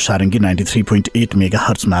प्रदेशमा रेडियो सारङ्गी 93.8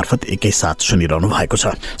 मेगाहर्ज मार्फत एकैसाथ सुनिरहनु भएको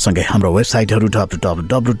छ। सँगै हाम्रो वेबसाइटहरू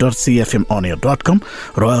www.cfmonair.com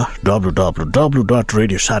र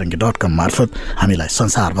www.radiosarangi.com मार्फत हामीलाई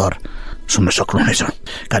संसारभर सुन्न सक्नुहुनेछ।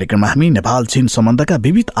 कार्यक्रममा हामी नेपाल चीन सम्बन्धका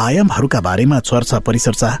विविध आयामहरूका बारेमा चर्चा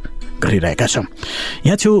परिचर्चा गरिरहेका छौँ।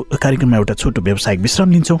 यहाँ छेउ कार्यक्रममा एउटा छोटो व्यावसायिक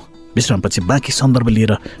विश्राम लिन्छौँ। विश्रामपछि बाँकी सन्दर्भ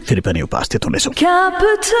लिएर फेरि पनि उपस्थित हुनेछौँ।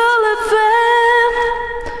 Capital FM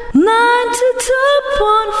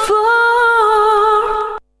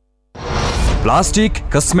 92.4 plastic,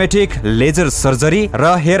 cosmetic, laser surgery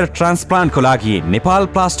र हेयर ट्रान्सप्लान्टको लागि नेपाल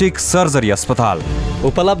प्लास्टिक सर्जरी अस्पताल।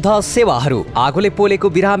 उपलब्ध सेवाहरू: आगोले पोलेको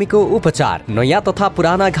बिरामीको उपचार, नयाँ तथा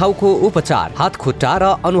पुराना घाउको उपचार, हात खुट्टा र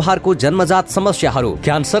अनुहारको जन्मजात समस्याहरू,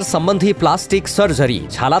 क्यान्सर सम्बन्धी प्लास्टिक सर्जरी,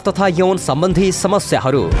 छाला तथा यौन सम्बन्धी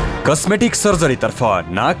समस्याहरू। कस्मेटिक सर्जरी तर्फ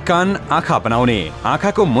नाक, कान, आँखा बनाउने,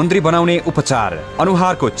 आँखाको मुन्द्री बनाउने उपचार,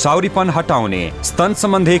 अनुहारको चाउरीपन हटाउने, स्तन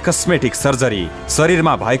सम्बन्धी कस्मेटिक सर्जरी,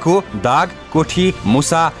 शरीरमा भएको दाग, कोठी,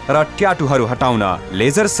 मुसा र ट्याटुहरू हटाउन,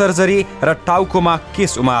 लेजर सर्जरी र टाउकोमा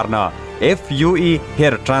केश उमार्न, FUE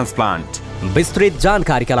हेयर ट्रान्सप्लान्ट। विस्तृत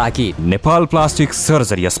जानकारीका लागि नेपाल प्लास्टिक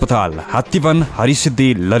सर्जरी अस्पताल, हात्तीवन,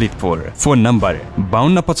 हरिसिद्धि, ललितपुर। Phone number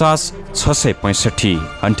 5250 665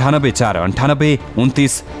 98 498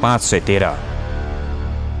 29 513।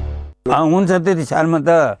 हुन्छ त्यति सालमा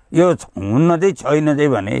त यो हुन्न चाहिँ छैन चाहिँ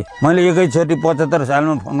भने मैले एकैचोटि 75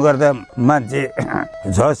 सालमा फोन गर्दा मान्छे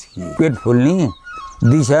झस पेट फुल्ने,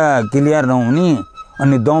 दिशा क्लियर नहुने,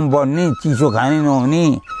 अनि दम बढ्ने, चिसो खाने नहुने,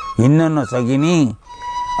 हिँड्न नसकिने,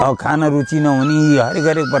 अब खाना रुचि नहुने, हरेक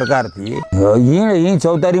हरेक प्रकार थिए। यहीँ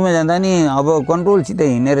चौतारीमा जाँदा नि अब कन्ट्रोलसित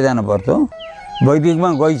हिँडेर जानु पर्थ्यो। वैदिकमा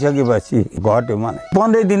गइसकेपछि घट्यो मलाई।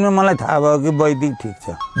 15 दिनमा मलाई थाहा भयो कि वैदिक ठिक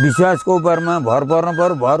छ। विश्वासको उपरमा भर पर्नु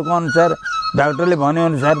पर्यो, भरको अनुसार डाक्टरले भने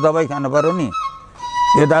अनुसार दबाई खानु पर्यो नि।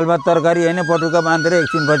 यो दाल भात तरकारी होइन पटुका बाँधेर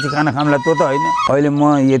एकछिनपछि खाना खामला त्यो त होइन। अहिले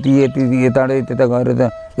म यति यताबाट त्यता गएर त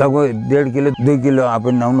लगभग 1.5 kilo 2 kilo up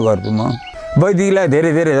and down गर्छु म। वैदिकलाई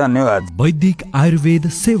धेरै धेरै धन्यवाद। वैदिक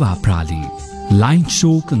आयुर्वेद सेवा प्रणाली, लाइन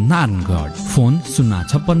चोक, नारायणगढ। फोन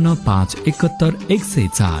 056 571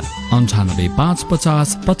 104 98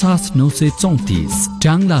 550 50 934।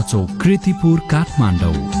 ट्याङ्ला चोक, कृतिपुर,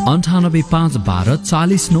 काठमाडौँ 98 512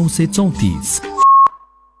 40 934।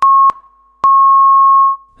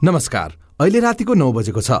 नमस्कार, अहिले रातिको 9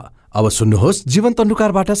 बजेको छ। अब सुन्नुहोस् जीवन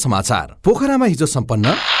तन्डुकारबाट समाचार। पोखरामा हिजो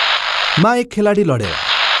सम्पन्न मा एक खेलाडी लडेर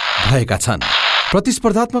भएका छन्।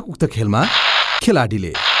 प्रतिस्पर्धात्मक उक्त खेलमा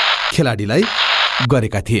खेलाडीलाई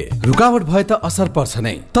गरेका थिए। रुकावट भए त असर पर्छ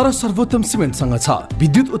नै, तर सर्वोत्तम सिमेन्टसँग छ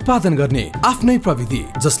विद्युत उत्पादन गर्ने आफ्नै प्रविधि,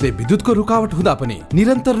 जसले विद्युतको रुकावट हुँदा पनि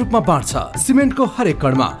निरन्तर रूपमा बाँड्छ। सिमेन्टको हरेक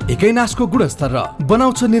कणमा एकै नासको गुणस्तर र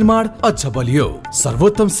बनाउँछ निर्माण अझ बलियो।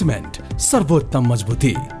 सर्वोत्तम सिमेन्ट, सर्वोत्तम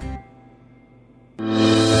मजबुती।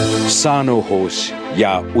 सानो होस्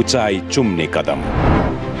या उचाइ चुम्ने कदम,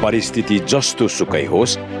 परिस्थिति जस्तो सुकै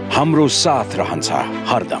होस्, हाम्रो साथ रहन्छ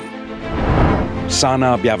हरदम।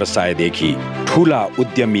 साना व्यवसायदेखि ठूला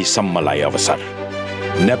उद्यमीसम्मलाई अवसर।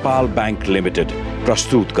 नेपाल ब्याङ्क लिमिटेड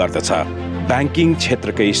प्रस्तुत गर्दछ ब्याङ्किङ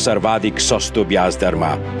क्षेत्रकै सर्वाधिक सस्तो ब्याज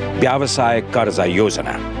दरमा व्यवसाय कर्जा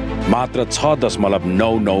योजना, मात्र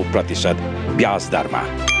 6.99% ब्याज दरमा।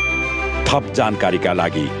 थप जानकारीका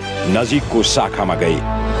लागि नजिकको शाखामा गई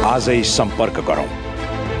आजै सम्पर्क गरौँ।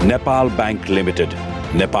 नेपाल ब्याङ्क लिमिटेड,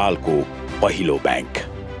 नेपालको पहिलो ब्याङ्क।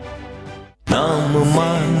 नाममा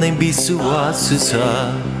नै विश्वास छ,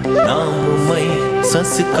 नाममै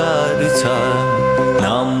संस्कार छ,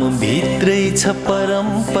 नाम भित्रै छ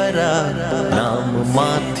परम्परा, नाम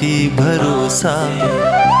माथि भरोसा,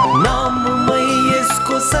 नाममै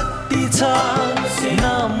यसको शक्ति छ,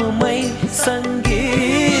 नाममै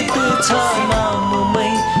सङ्गीत छ,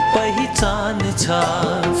 नाममै पहिचान छ,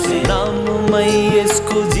 नाममै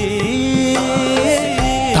यसको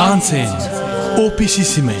तानसेन ओपिसी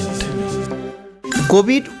सिमेन्ट।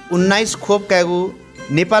 कोभिड-19 खोप कागु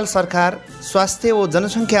नेपाल सरकार स्वास्थ्य व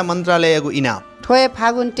जनसङ्ख्या मन्त्रालयको इनाम ठोए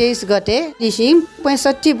फागुन 23 गते दिसिम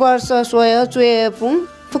 65 वर्ष सोय चुएपुङ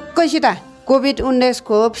फुक्कसिता कोभिड-19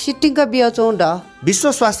 खोप सिटिङका बियचौँड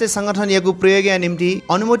विश्व स्वास्थ्य सङ्गठन यगु प्रयोगका निम्ति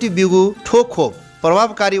अनुमति बिगु ठो खोप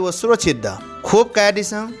प्रभावकारी व सुरक्षित खोप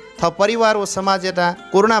कायदिसं थ परिवार व समाज यता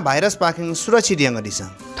कोरोना भाइरस पाखिङ सुरक्षित यङ दिसं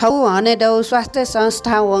ठगु हने दौ स्वास्थ्य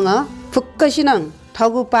संस्था वङ फुक्कसिनङ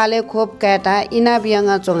ठगु पाले खोप काटा इना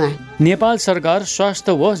बियङ चोङा। नेपाल सरकार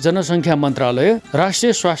स्वास्थ्य व जनसङ्ख्या मन्त्रालय,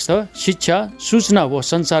 राष्ट्रिय स्वास्थ्य, शिक्षा, सूचना व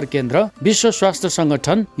सञ्चार केन्द्र, विश्व स्वास्थ्य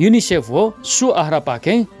सङ्गठन, युनिसेफ व सु आहारा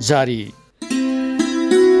पाखे जारी।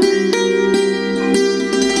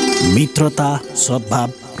 मित्रता, सद्भाव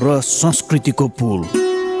र संस्कृतिको पुल।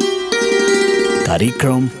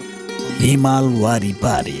 कार्यक्रम हिमाल वारी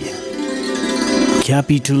पारी।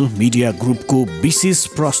 क्यापिटल मिडिया ग्रुपको विशेष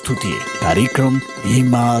प्रस्तुति कार्यक्रम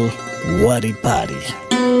हिमाल वारी पारी।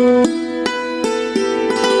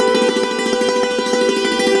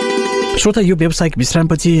 श्रोता, यो व्यावसायिक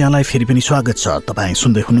विश्रामपछि यहाँलाई फेरि पनि स्वागत छ। तपाईँ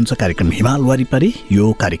सुन्दै हुनुहुन्छ कार्यक्रम हिमाल वारिपारी।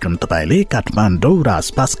 यो कार्यक्रम तपाईँले काठमाडौँ र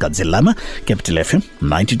आसपासका जिल्लामा क्यापिटल एफएम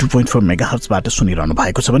 92.4 मेगाहर्जबाट सुनिरहनु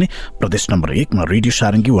भएको छ भने प्रदेश नम्बर 1 मा रेडियो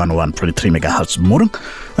सारङ्गी 101.3 मेगाहर्ज मोरङ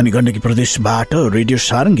अनि गण्डकी प्रदेशबाट रेडियो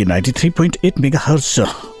सारङ्गी 93.8 मेगाहर्ज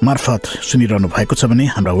मार्फत सुनिरहनु भएको छ भने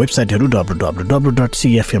हाम्रा वेबसाइटहरू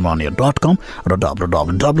www.cfmonier.com र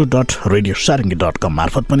www.radiosarangi.com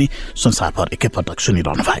मार्फत पनि संसारभर एकैपटक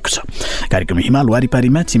सुनिरहनु भएको छ। कार्यक्रम हिमाल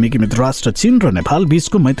वारिपारीमा छिमेकी मित्र राष्ट्र चीन र नेपाल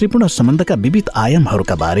बीचको मैत्रीपूर्ण सम्बन्धका विविध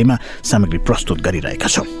आयामहरूका बारेमा सामग्री प्रस्तुत गरिरहेका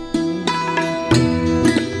छौं।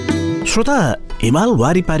 श्रोता, हिमाल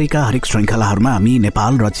वारिपारीका हरेक श्रृङ्खलाहरूमा हामी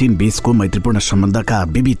नेपाल र चीन बीचको मैत्रीपूर्ण सम्बन्धका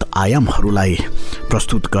विविध आयामहरूलाई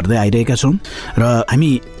प्रस्तुत गर्दै आइरहेका छौं र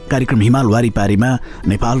हामी कार्यक्रम हिमाल वारिपारीमा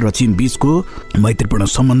नेपाल र चीन बीचको मैत्रीपूर्ण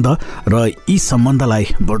सम्बन्ध र यी सम्बन्धलाई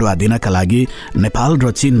बढुवा दिनका लागि नेपाल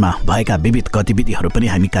र चीनमा भएका विविध गतिविधिहरू पनि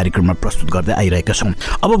हामी कार्यक्रममा प्रस्तुत गर्दै आइरहेका छौं।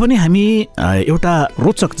 अब पनि हामी एउटा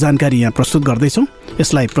रोचक जानकारी यहाँ प्रस्तुत गर्दैछौं।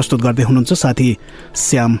 यसलाई प्रस्तुत गर्दै हुनुहुन्छ साथी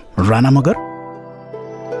श्याम राणा मगर।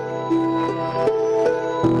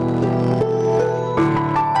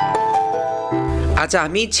 आज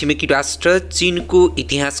हामी छिमेकी राष्ट्र चीनको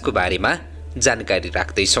इतिहासको बारेमा जानकारी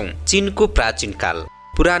राख्दैछौँ। चीनको प्राचीन काल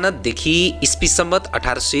पुराणदेखि इस्वी सम्वत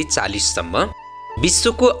 1840 सम्म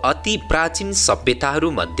विश्वको अति प्राचीन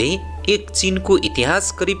सभ्यताहरू मध्ये एक चीनको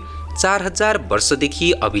इतिहास करिब 4000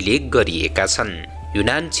 वर्षदेखि अभिलेख गरिएका छन्।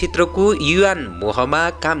 युनान क्षेत्रको युआन मोहमा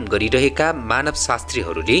काम गरिरहेका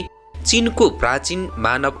मानवशास्त्रीहरूले चीनको प्राचीन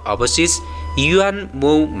मानव अवशेष युआन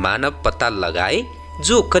मोह मानव पत्ता लगाए,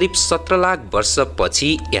 जो करिब 17 लाख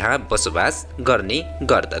वर्षपछि यहाँ बसोबास गर्ने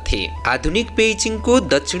गर्दथे। आधुनिक पेइचिङको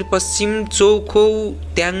दक्षिण पश्चिम चौखो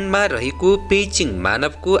त्याङमा रहेको पेइचिङ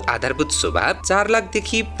मानवको आधारभूत स्वभाव 4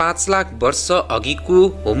 लाखदेखि 5 लाख वर्ष अघिको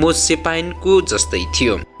होमोसेपाइनको जस्तै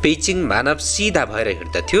थियो। पेइचिङ मानव सिधा भएर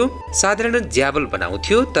हिँड्दथ्यो, साधारण ज्यावल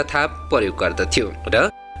बनाउँथ्यो तथा प्रयोग गर्दथ्यो र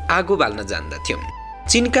आगो बाल्न जान्दथ्यो।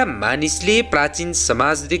 चीनका मानिसले प्राचीन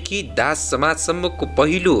समाजदेखि दास समाजसम्मको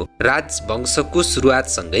पहिलो राजवंशको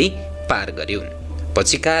सुरुवातसँगै पार गर्यो।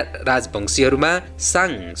 पछिका राजवंशीहरूमा साङ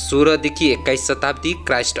 16 देखि 21 शताब्दी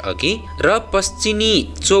क्राइस्ट अघि र पश्चिमी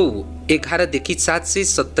चौ 11 देखि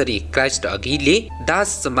 770 क्राइस्ट अघिले दास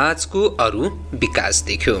समाजको अरू विकास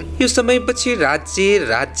देख्यो। यो समयपछि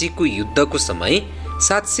राज्यको युद्धको समय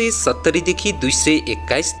 770 देखि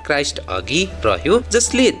 221 क्राइस्ट अघि रह्यो,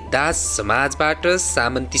 जसले दास समाजबाट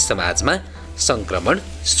सामन्ती समाजमा संक्रमण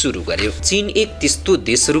सुरु गर्यो। चीन एक त्यस्तो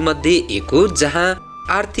देशहरूमध्ये एक हो जहाँ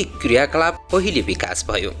आर्थिक क्रियाकलाप पहिले विकास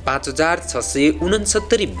भयो।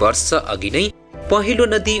 5669 वर्ष अघि नै पहिलो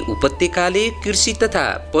नदी उपत्यकाले कृषि तथा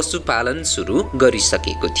पशुपालन सुरु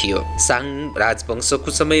गरिसकेको थियो। साङ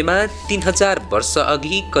राजवंशको समयमा 3000 वर्ष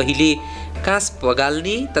अघि कहिले काँस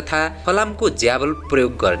पगाल्ने तथा फलामको ज्यावल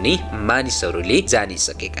प्रयोग गर्ने मानिसहरूले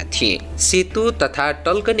जानिसकेका थिए। सेतो तथा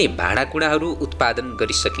टल्कने भाँडाकुँडाहरू उत्पादन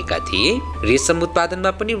गरिसकेका थिए। रेशम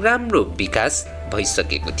उत्पादनमा पनि राम्रो विकास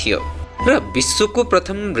भइसकेको थियो र विश्वको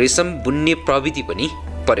प्रथम रेशम बुन्ने प्रविधि पनि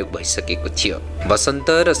प्रयोग भइसकेको थियो। वसन्त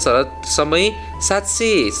र शरद समय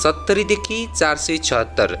 770 देखि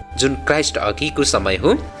 476 जुन क्राइस्ट अघिको समय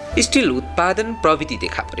हो, स्टिल उत्पादन प्रविधि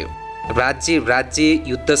देखा पर्यो। राज्य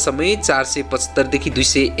युद्ध समय 475 देखि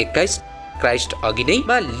 221 क्राइस्ट अघि नै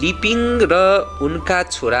मा लिपिङ र उनका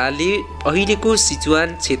छोराले अहिलेको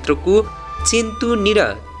सिचुआन क्षेत्रको चेन्तुनी र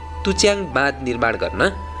तुच्याङ बाँध निर्माण गर्न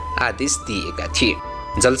आदेश दिएका थिए।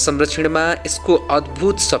 जल संरक्षणमा यसको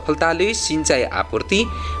अद्भुत सफलताले सिंचाई आपूर्ति,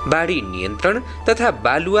 बाढी नियन्त्रण तथा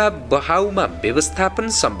बालुवा बहाउमा व्यवस्थापन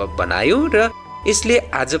सम्भव बनायो र यसले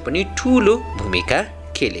आज पनि ठूलो भूमिका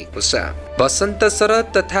खेलेको छ। वसन्त शरद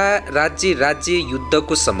तथा राज्य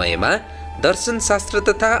युद्धको समयमा दर्शनशास्त्र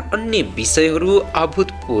तथा अन्य विषयहरू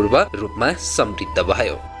अभूतपूर्व रूपमा समृद्ध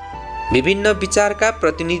भयो। विभिन्न विचारका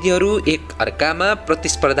प्रतिनिधिहरू एक अर्कामा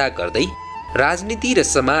प्रतिस्पर्धा गर्दै राजनीति र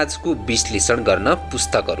समाजको विश्लेषण गर्न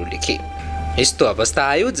पुस्तकहरू लेखे। यस्तो अवस्था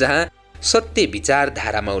आयो जहाँ सत्य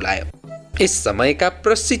विचारधारा मौलायो। यस समयका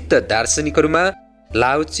प्रसिद्ध दार्शनिकहरूमा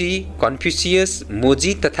लाओची, कन्फ्युसियस,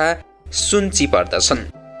 मोजी तथा सुन्ची पर्दछन्।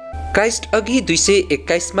 क्राइस्ट अघि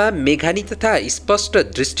 221 मेघानी तथा स्पष्ट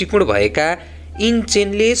दृष्टिकोण भएका यिन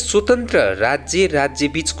चेनले स्वतन्त्र राज्य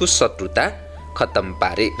बीचको शत्रुता खत्तम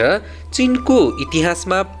पारे र चीनको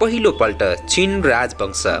इतिहासमा पहिलो पल्ट चीन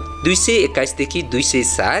राजवंश 221 देखि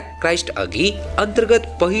 207 क्राइस्ट अघि अन्तर्गत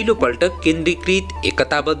पहिलो पल्ट केन्द्रीकृत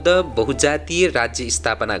एकताबद्ध बहुजातीय राज्य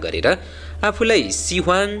स्थापना गरेर आफूलाई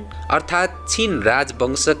सिह्वाङ अर्थात् चीन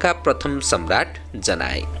राजवंशका प्रथम सम्राट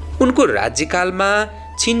जनाए। उनको राज्यकालमा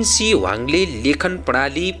छिन सी ह्वाङले लेखन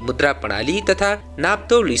प्रणाली, मुद्रा प्रणाली तथा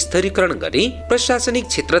नापतौल स्तरीकरण गरे, प्रशासनिक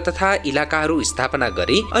क्षेत्र तथा इलाकाहरू स्थापना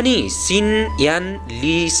गरे अनि सिन, यान,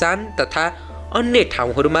 लिसान तथा अन्य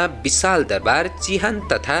ठाउँहरूमा विशाल दरबार, चिहान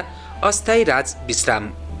तथा अस्थायी राज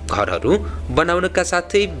विश्राम घरहरू बनाउनका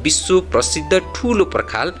साथै विश्व प्रसिद्ध ठूलो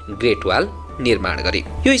पर्खाल ग्रेट वाल निर्माण गरे।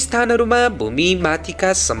 यो स्थानहरूमा भूमि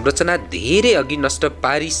माथिका संरचना धेरै अघि नष्ट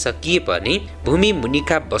पारिसकिए पनि भूमि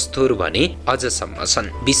मुनिका वस्तुहरू भने अझसम्म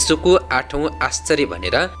छन्। विश्वको 8औं आश्चर्य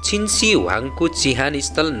भनेर छिन्सी ह्वाङको चिहान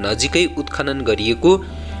स्थल नजिकै उत्खनन गरिएको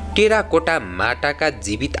टेराकोटा माटाका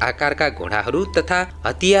जीवित आकारका घोडाहरू तथा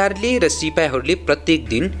हतियारले र सिपाहीहरूले प्रत्येक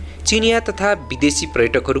दिन चिनिया तथा विदेशी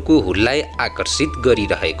पर्यटकहरूको हुललाई आकर्षित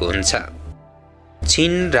गरिरहेको हुन्छ।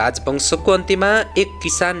 छिन राजवंशको अन्त्यमा एक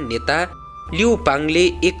किसान नेता लिउ पाङले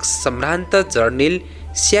एक सम्भ्रान्त जर्नेल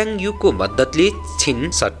स्याङयुको मद्दतले छिन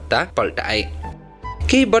सत्ता पल्टाए।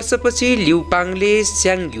 केही वर्षपछि लिउ पाङले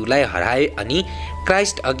स्याङयुलाई हराए अनि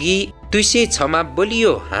क्राइस्ट अघि 206 मा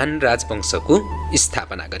बलियो हान राजवंशको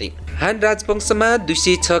स्थापना गरे। हान राजवंशमा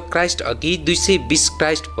 206 क्राइस्ट अघि 220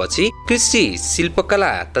 क्राइस्ट पछि कृषि,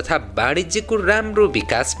 शिल्पकला तथा वाणिज्यको राम्रो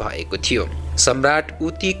विकास भएको थियो। सम्राट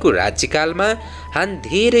उतीको राज्यकालमा हान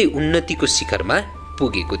धेरै उन्नतिको शिखरमा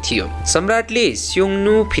पुगेको थियो। सम्राटले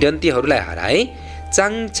स्योङनु फिरन्तीहरूलाई हराए,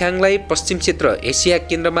 चाङ छ्याङलाई पश्चिम क्षेत्र एसिया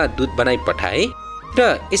केन्द्रमा दूत बनाई पठाए र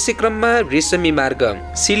यसै क्रममा रेशमी मार्ग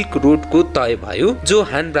सिल्क रोडको तय भयो, जो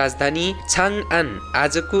हान राजधानी छाङआन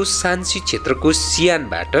आजको सान्सी क्षेत्रको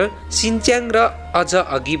सियानबाट सिन्च्याङ र अझ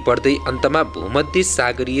अघि बढ्दै अन्तमा भूमध्य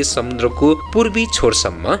सागरीय समुद्रको पूर्वी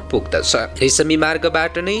छोरसम्म पुग्दछ। रेशमी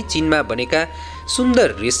मार्गबाट नै चीनमा बनेका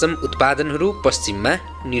सुन्दर रेशम उत्पादनहरू पश्चिममा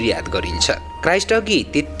निर्यात गरिन्छ। क्राइस्ट अघि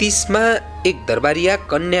 33 मा एक दरबारिया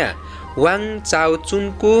कन्या वाङ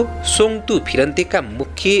चाओचुनको सोङतु फिरन्तेका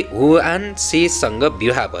मुख्य हुआन सेसँग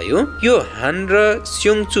विवाह भयो। यो हान र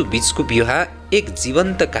स्योङचु बीचको विवाह एक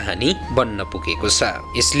जीवन्त कहानी बन्न पुगेको छ।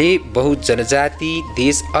 यसले बहु जनजाति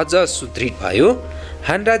देश अझ सुदृढ भयो।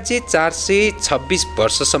 हान राज्य 426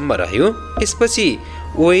 वर्षसम्म रह्यो। यसपछि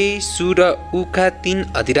ओइ, सु र उका 3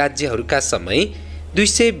 अधिराज्यहरूका समय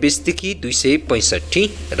 220 देखि 265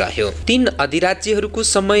 रह्यो। 3 अधिराज्यहरूको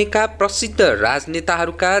समयका प्रसिद्ध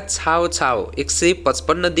राजनेताहरूका छाओ छाओ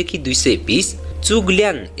 155 देखि 220,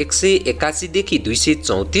 चुगल्याङ 181 देखि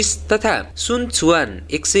 234 तथा सुन छुआन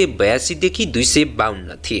 182 देखि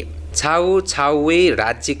 252 थिए। छाओ छाओवे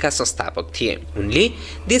राज्यका संस्थापक थिए। उनले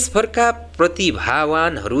देशभरका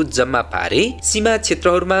प्रतिभावानहरू जम्मा पारे, सीमा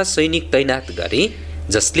क्षेत्रहरूमा सैनिक तैनात गरे,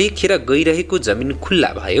 जसले खेर गइरहेको जमिन खुल्ला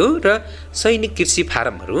भयो र सैनिक कृषि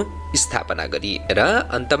फारमहरू स्थापना गरिए र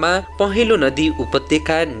अन्तमा पहेँलो नदी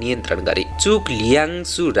उपत्यका नियन्त्रण गरे। चुक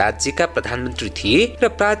लियाङसु राज्यका प्रधानमन्त्री थिए र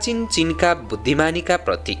प्राचीन चीनका बुद्धिमानीका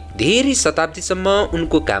प्रतीक। धेरै शताब्दीसम्म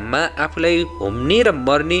उनको काममा आफूलाई होम्ने र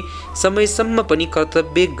मर्ने समयसम्म पनि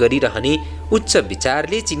कर्तव्य गरिरहने उच्च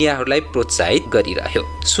विचारले चिनियाहरूलाई प्रोत्साहित गरिरह्यो।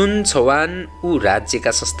 सुन छवान ऊ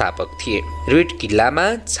राज्यका संस्थापक थिए। रेड किल्लामा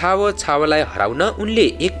छाओ छाओलाई हराउन उनले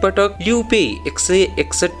एकपटक लिउपे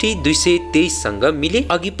 161-223 सँग मिले।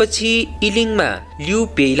 अघिपछि इलिङमा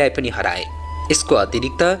लिउपेलाई पनि हराए। यसको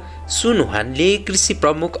अतिरिक्त सुन हुआनले कृषि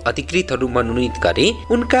प्रमुख अधिकृतहरू मनोनित गरे।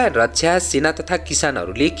 उनका रक्षा सेना तथा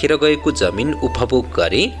किसानहरूले खेर गएको जमिन उपभोग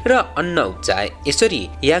गरे र अन्न उब्जाए। यसरी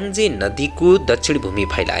याङजे नदीको दक्षिण भूमि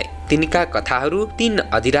फैलाए। तिनका कथाहरू 3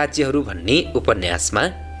 अधिराज्यहरू भन्ने उपन्यासमा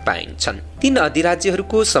पाइन्छन्। 3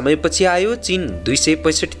 अधिराज्यहरूको समयपछि आयो चीन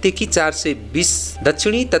 265 देखि 420,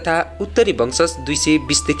 दक्षिणी तथा उत्तरी वंशज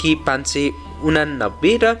 220 देखि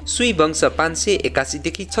 589 र सुई वंश 581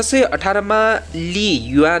 देखि 618 मा ली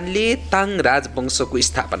युआनले ताङ राजवंशको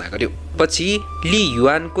स्थापना गर्यो। पछि ली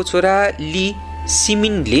युआनको छोरा ली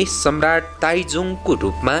सिमिनले सम्राट ताइजोङको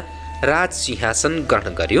रूपमा राज सिंहासन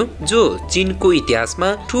ग्रहण गर्यो, जो चीनको इतिहासमा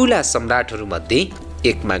ठूला सम्राटहरू मध्ये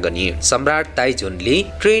एकमा गनियो। सम्राट ताइजोनले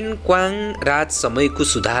ट्रेन क्वाङ राज समयको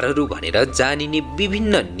सुधारहरू भनेर जानिने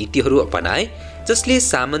विभिन्न नीतिहरू अपनाए, जसले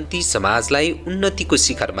सामन्ती समाजलाई उन्नतिको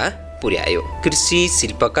शिखरमा पुर्यायो। कृषि,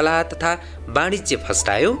 शिल्पकला तथा वाणिज्य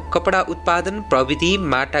फस्टायो। कपडा उत्पादन, प्रविधि,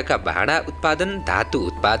 माटाका भाँडा उत्पादन, धातु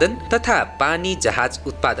उत्पादन तथा पानी जहाज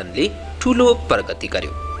उत्पादनले ठूलो प्रगति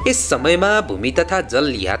गर्यो। यस समयमा भूमि तथा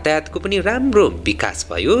जल यातायातको पनि राम्रो विकास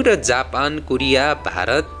भयो र Japan, Korea,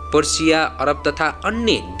 Bharat, Persia, Arab तथा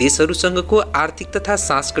अन्य देशहरूसँगको आर्थिक तथा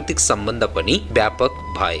सांस्कृतिक सम्बन्ध पनि व्यापक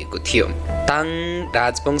भएको थियो। ताङ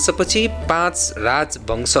राजवंशपछि 5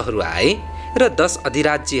 राजवंशहरू आए र 10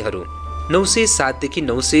 अधिराज्यहरू 907 देखि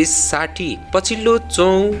 960 पछिल्लो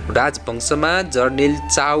चौँ राजवंशमा जर्नेल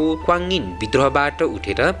चाओ क्वाङ्गिन विद्रोहबाट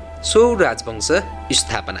उठेर सो राजवंश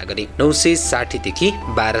स्थापना गरे। 960 देखि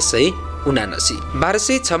 1279।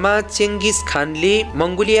 1206मा चेङ्गिस खानले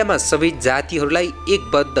मङ्गोलियामा सबै जातिहरूलाई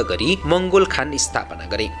एकबद्ध गरी मङ्गोल खान स्थापना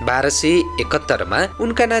गरे। 1271मा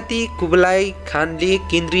उनका नाति कुबलाई खानले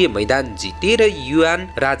केन्द्रीय मैदान जिते र युआन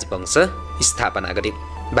राजवंश स्थापना गरे।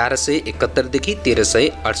 1271 देखि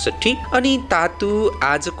 1368 अनि तातु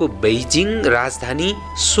आजको बेइजिङ राजधानी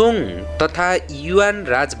सोङ तथा युआन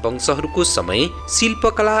राजवंशहरूको समय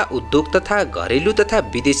शिल्पकला, उद्योग तथा घरेलु तथा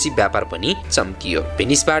विदेशी व्यापार पनि चम्कियो।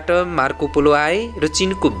 भेनिसबाट मार्को पोलो आए र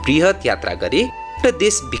चीनको बृहत यात्रा गरे र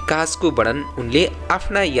देश विकासको वर्णन उनले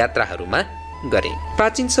आफ्ना यात्राहरूमा गरे।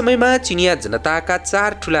 प्राचीन समयमा चिनिया जनताका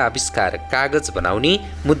 4 ठूला आविष्कार कागज बनाउने,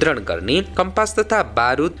 मुद्रण गर्ने, कम्पास तथा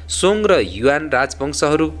बारुद सोङ र युआन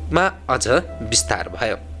राजवंशहरूमा अझ विस्तार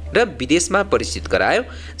भयो र विदेशमा परिचित गरायो,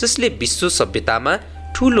 जसले विश्व सभ्यतामा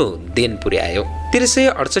ठूलो देन पुर्यायो।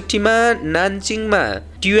 1368मा नानचिङमा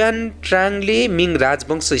ट्युआन ट्राङले मिङ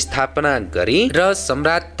राजवंश स्थापना गरे र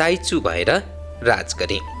सम्राट ताइचु भएर राज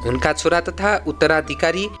गरे। उनका छोरा तथा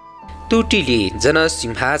उत्तराधिकारी तुटीले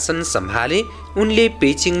जनसिंहासन सम्हाले। उनले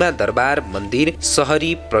पेइचिङमा दरबार, मन्दिर,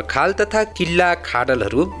 सहरी पर्खाल तथा किल्ला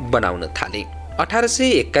खाडलहरू बनाउन थाले।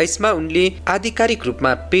 1821मा उनले आधिकारिक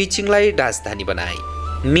रूपमा पेइचिङलाई राजधानी बनाए।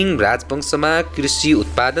 मिङ राजवंशमा कृषि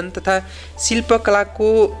उत्पादन तथा शिल्पकलाको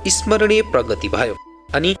स्मरणीय प्रगति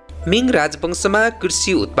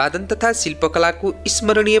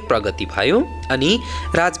भयो अनि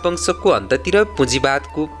राजवंशको अन्ततिर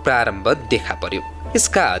पुँजीवादको प्रारम्भ देखा पर्यो।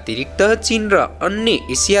 यसका अतिरिक्त चीन र अन्य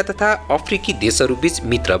एसिया तथा अफ्रिकी देशहरूबीच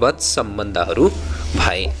मित्रवत सम्बन्धहरू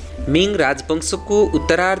भए। मिङ राजवंशको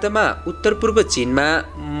उत्तरार्धमा उत्तर पूर्व चीनमा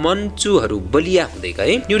मन्चुहरू बलिया हुँदै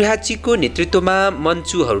गए। न्युराचीको नेतृत्वमा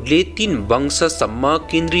मन्चुहरूले 3 वंशसम्म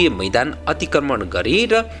केन्द्रीय मैदान अतिक्रमण गरे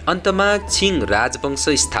र अन्तमा छिङ राजवंश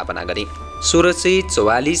स्थापना गरे।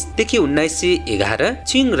 1644 देखि 1911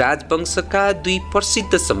 छिङ राजवंशका 2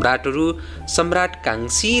 प्रसिद्ध सम्राटहरू सम्राट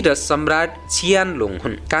काङ्सी र सम्राट छियाङलोङ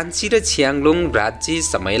हुन्। काङ्सी र छियाङलोङ राज्य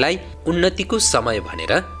समयलाई उन्नतिको समय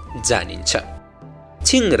भनेर जानिन्छ।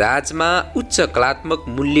 छिङ राजमा उच्च कलात्मक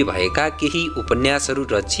मूल्य भएका केही उपन्यासहरू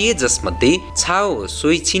रचिए, जसमध्ये छाओ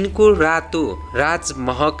सोइछिनको रातो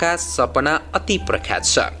राजमहलका सपना अति प्रख्यात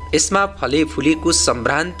छ। यसमा फले फुलेको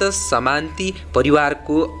सम्भ्रान्त समान्ती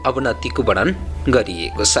परिवारको अवनतिको वर्णन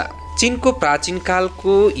गरिएको छ। चीनको प्राचीन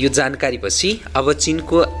कालको यो जानकारीपछि अब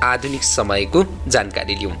चीनको आधुनिक समयको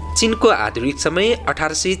जानकारी लियौं। चीनको आधुनिक समय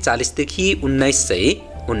 1840 देखि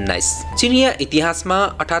 1919। चिनिया इतिहासमा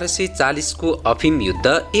 1840 को अफिम युद्ध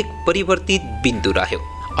एक परिवर्तित बिन्दु रह्यो।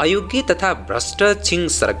 अयोग्य तथा भ्रष्ट छिङ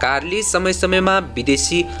सरकारले समय समयमा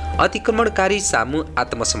विदेशी अतिक्रमणकारी सामु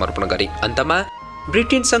आत्मसमर्पण गरे। अन्तमा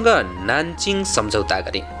ब्रिटेनसँग नानचिङ सम्झौता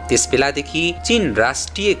गरे। त्यसबेलादेखि चीन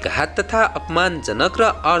राष्ट्रिय घात तथा अपमानजनक र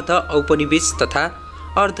अर्ध औपनिवेश तथा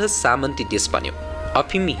अर्ध सामन्ती देश बन्यो।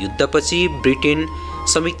 अफिम युद्धपछि ब्रिटेन,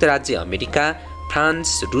 संयुक्त राज्य अमेरिका,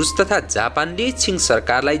 फ्रान्स, रुस तथा जापानले छिङ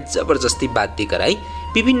सरकारलाई जबरजस्ती बाध्य गराई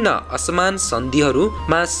विभिन्न असमान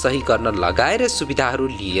सन्धिहरूमा सही गर्न लगाएर सुविधाहरू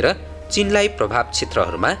लिएर चीनलाई प्रभाव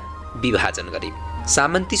क्षेत्रहरूमा विभाजन गरे।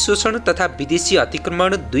 सामन्ती शोषण तथा विदेशी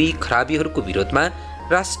अतिक्रमण दुई खराबीहरूको विरोधमा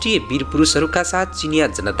राष्ट्रिय वीर पुरुषहरूका साथ चिनिया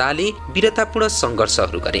जनताले वीरतापूर्ण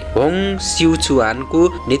सङ्घर्षहरू गरे। होङ सिउचुआनको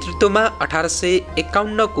नेतृत्वमा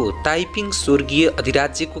 1851 को ताइपिङ स्वर्गीय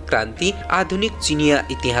अधिराज्यको क्रान्ति आधुनिक चिनिया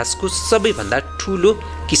इतिहासको सबैभन्दा ठूलो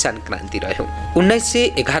किसान क्रान्ति रह्यो।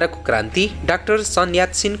 1911 को क्रान्ति डाक्टर सन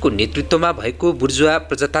यात्सेनको नेतृत्वमा भएको बुर्जुवा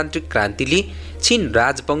प्रजातान्त्रिक क्रान्तिले चीन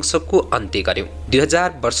राजवंशको अन्त्य गर्यो।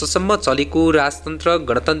 2000 वर्षसम्म चलेको राजतन्त्र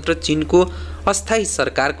गणतन्त्र चीनको अस्थायी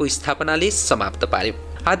सरकारको स्थापनाले समाप्त पार्यो।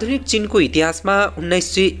 आधुनिक चीनको इतिहासमा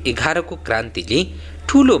 1911 को क्रान्तिले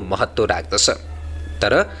ठूलो महत्त्व राख्दछ।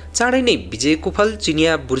 तर चाँडै नै विजयको फल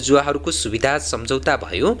चिनिया बुर्जुवाहरूको सुविधा सम्झौता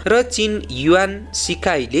भयो र चीन युआन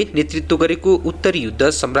सिकाईले नेतृत्व गरेको उत्तरी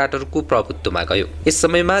युद्ध सम्राटहरूको प्रभुत्वमा गयो। यस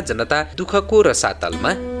समयमा जनता दुःखको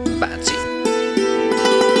रसातलमा बाँचे।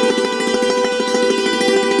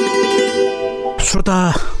 श्रोता,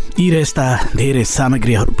 यी र यस्ता धेरै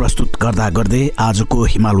सामग्रीहरू प्रस्तुत गर्दा गर्दै आजको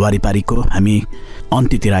हिमाल वारी पारीको हामी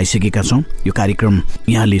अन्त्यतिर आइसकेका छौँ। यो कार्यक्रम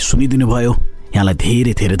यहाँले सुनिदिनु भयो, यहाँलाई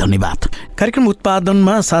धेरै धेरै धन्यवाद। कार्यक्रम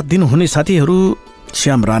उत्पादनमा साथ दिनुहुने साथीहरू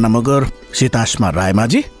श्याम राणा मगर, सीतास्मा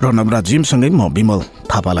रायमाझी र नवराज जिमसँगै म विमल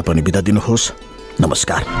थापालाई पनि बिदा दिनुहोस्।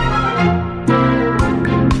 नमस्कार।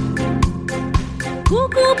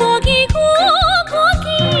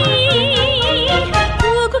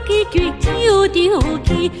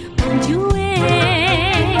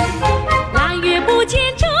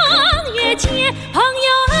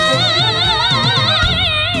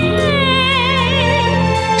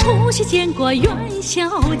 我元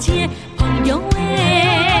宵节，朋友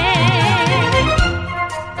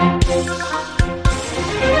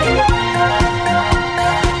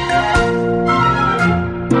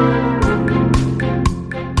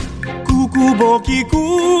咕咕无记，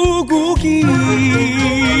咕咕记，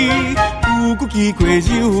咕咕记过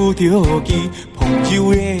又着记，朋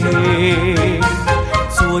友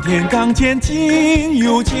昨天刚见，今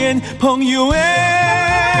又见，朋友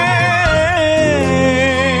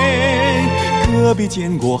隔壁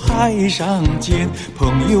见过，海上见，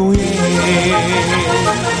朋友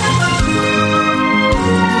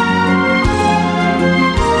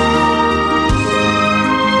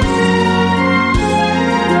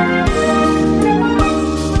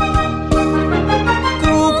咕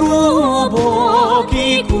咕无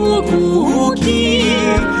记，咕咕记，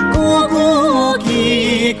咕咕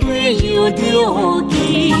记过又着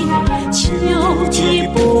记，秋季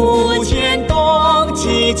不见，冬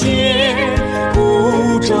季见，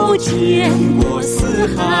五洲见过，四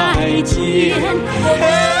海见。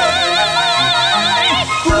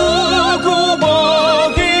咕咕无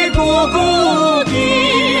记，咕咕记，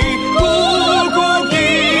咕咕记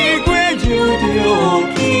过又着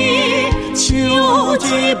记，秋季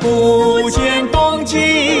不见，冬季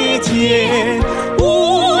见，五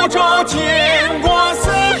洲见过，四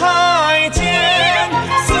海见，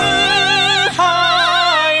四海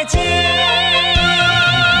见。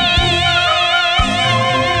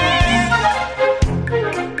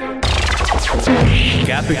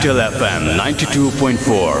Capital FM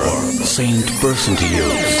 92.4 Saint Person to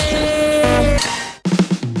use.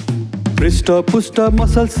 पृष्ठपुष्ट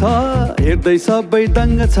muscle छ हेर्दै सबै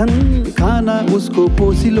दङ्ग छन् खाना उसको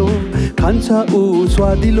पोसिलो खान्छ ऊ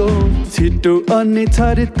स्वादिलो छिटो अनि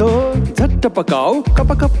छरितो झट्ट पकाऊ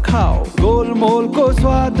कपकप खाऊ गोलमोलको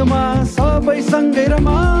स्वादमा सबै सँगै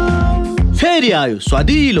रमाऊ फेरि आयो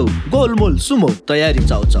स्वादिलो गोलमोल सुमो तयारी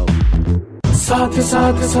चाउ चाउ साथ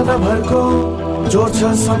साथ सदाभरको जोड्छ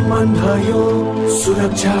सम्बन्ध यो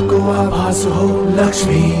सुरक्षाको आभास हो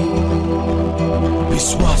लक्ष्मी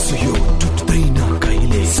विश्वास यो टुट्दैन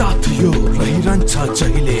कहिले साथ यो रहिरहन्छ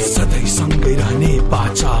जहिले सधैँ सँगै रहने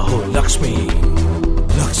बाचा हो लक्ष्मी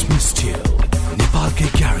लक्ष्मी स्टिल नेपालकै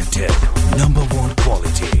ग्यारेन्टेड नम्बर 1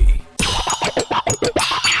 क्वालिटी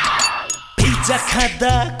पिज्जा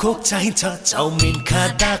खाँदा कोक चाहिन्छ चाउमिन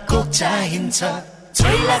खाँदा कोक चाहिन्छ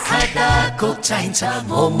छैला खाँदा कोक चाहिन्छ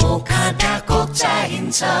मोमो खाँदा कोक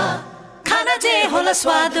चाहिन्छ खाना जे होला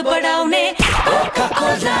स्वाद बढाउने Coca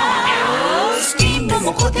Cola steam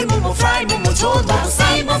momo kothey momo fry momo jhol momo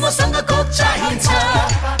Sai मोमोसँग Coke चाहिन्छ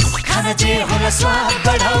खाना जे होला स्वाद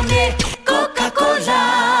बढाउने Coca Cola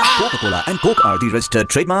Coca-Cola and Coke are the registered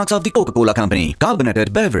trademarks of the Coca-Cola Company.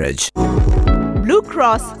 Carbonated beverage. Blue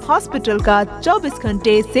Cross Hospital का 24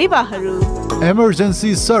 घंटे सेवाहरू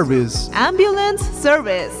emergency service ambulance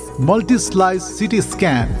service multi slice CT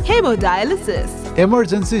scan haemodialysis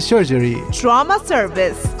emergency surgery trauma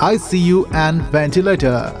service ICU and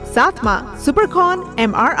ventilator साथमा सुपरकॉन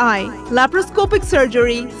MRI laparoscopic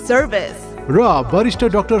surgery service र वरिष्ठ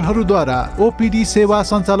डाक्टरहरूद्वारा OPD सेवा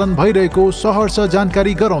सञ्चालन भइरहेको सहर्ष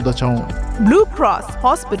जानकारी गराउँदछौँ Blue Cross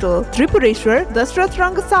Hospital Tripureshwar Dasharath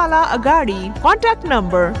Rangashala अगाडि कन्ट्याक्ट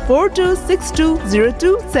नम्बर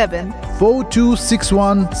 4262027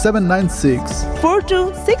 4261796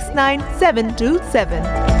 4269727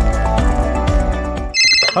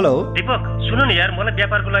 हेलो दीपक सुन न यार मलाई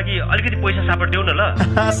व्यापारको लागि अलिकति पैसा सापट देऊ न ल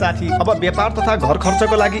साथी अब व्यापार तथा घर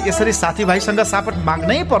खर्चको लागि यसरी साथीभाइसँग सापट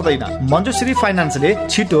माग्नै पर्दैन मञ्जुश्री फाइनान्सले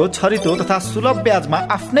छिटो छरितो तथा सुलभ ब्याजमा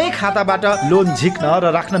आफ्नै खाताबाट लोन झिक्न र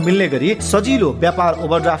राख्न मिल्ने गरी सजिलो व्यापार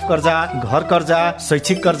ओभरड्राफ्ट कर्जा घर कर्जा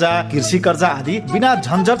शैक्षिक कर्जा कृषि कर्जा आदि बिना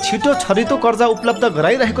झन्झट छिटो छरितो कर्जा उपलब्ध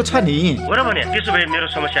गराइरहेको छ नि हो र भने त्यसो भए मेरो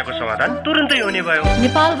समस्याको समाधान तुरुन्तै हुने भयो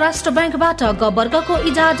नेपाल राष्ट्र बैंकबाट ग वर्गको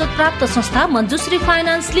इजाजत प्राप्त संस्था मञ्जुश्री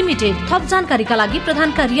फाइनान्स लिमिटेड थप जानकारीका लागि प्रधान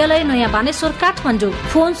कार्यालय नयाँ बानेश्वर काठमाडौँ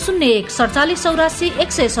फोन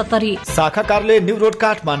 0148 शाखा कार्यालय न्यू रोड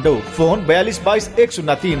काठमाडौँ फोन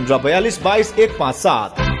 422103 र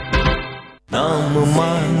 422157 नाममा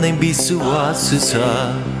नै विश्वास छ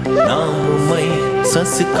नाममै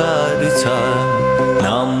संस्कार छ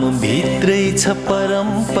नाम भित्रै छ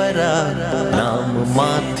परम्परा नाम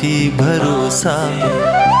माथि भरोसा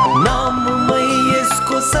नाममै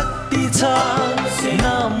यसको शक्ति छ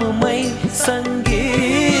नाममै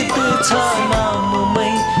संगीत छ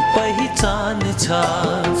नाममै पहिचान छ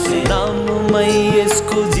नाममै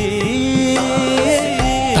यसको जीत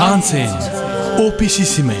तानसेन ओपीसी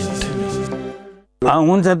सिमेन्ट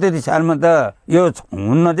हुन्छ त्यति सालमा त यो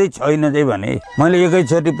हुन्न चाहिँ छैन चाहिँ भने मैले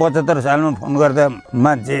एकैचोटि 75 सालमा फोन गर्दा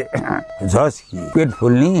मान्छे झस्की पेट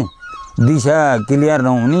फुल्ने दिशा क्लियर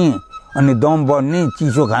नहुने अनि दम बढ्ने,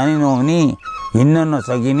 चिसो खानै नहुने, हिँड्न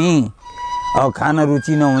नसकिने, अब खान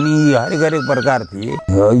रुचि नहुने, यी हरेक हरेक प्रकार थिए।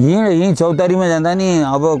 यहीँ चौतारीमा जाँदा नि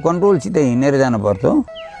अब कन्ट्रोलसित हिँडेर जानुपर्छ।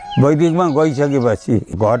 वैदिकमा गइसकेपछि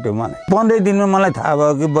घट्यो मलाई। 15 दिनमा मलाई थाहा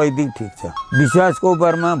भयो कि वैदिक ठिक छ। विश्वासको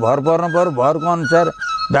उपरमा भर पर्नु पर्यो, भरको अनुसार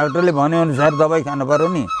डाक्टरले भनेअनुसार दबाई खानु पर्यो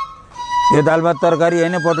नि। यो दाल भात तरकारी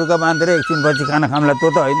होइन पटुका बाँधेर एकछिनपछि खाना खामला त्यो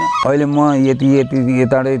त होइन। अहिले म यति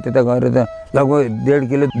यताबाट त्यता गएर त लगभग 1.5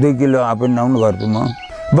 kilo 2 kilo up and down गर्छु म।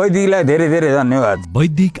 वैदिकलाई धेरै धेरै धन्यवाद।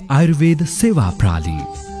 वैदिक आयुर्वेद सेवा प्रणाली,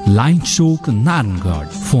 लाइन चोक नारायणगढ,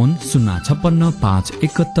 फोन 056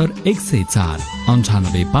 571 104,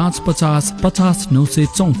 98 550 50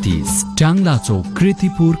 934, ट्याङ्ला चोक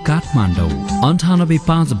कृतिपुर काठमाडौँ, 98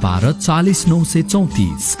 512 40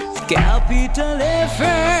 934। Capital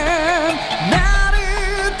FM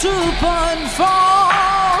 92.4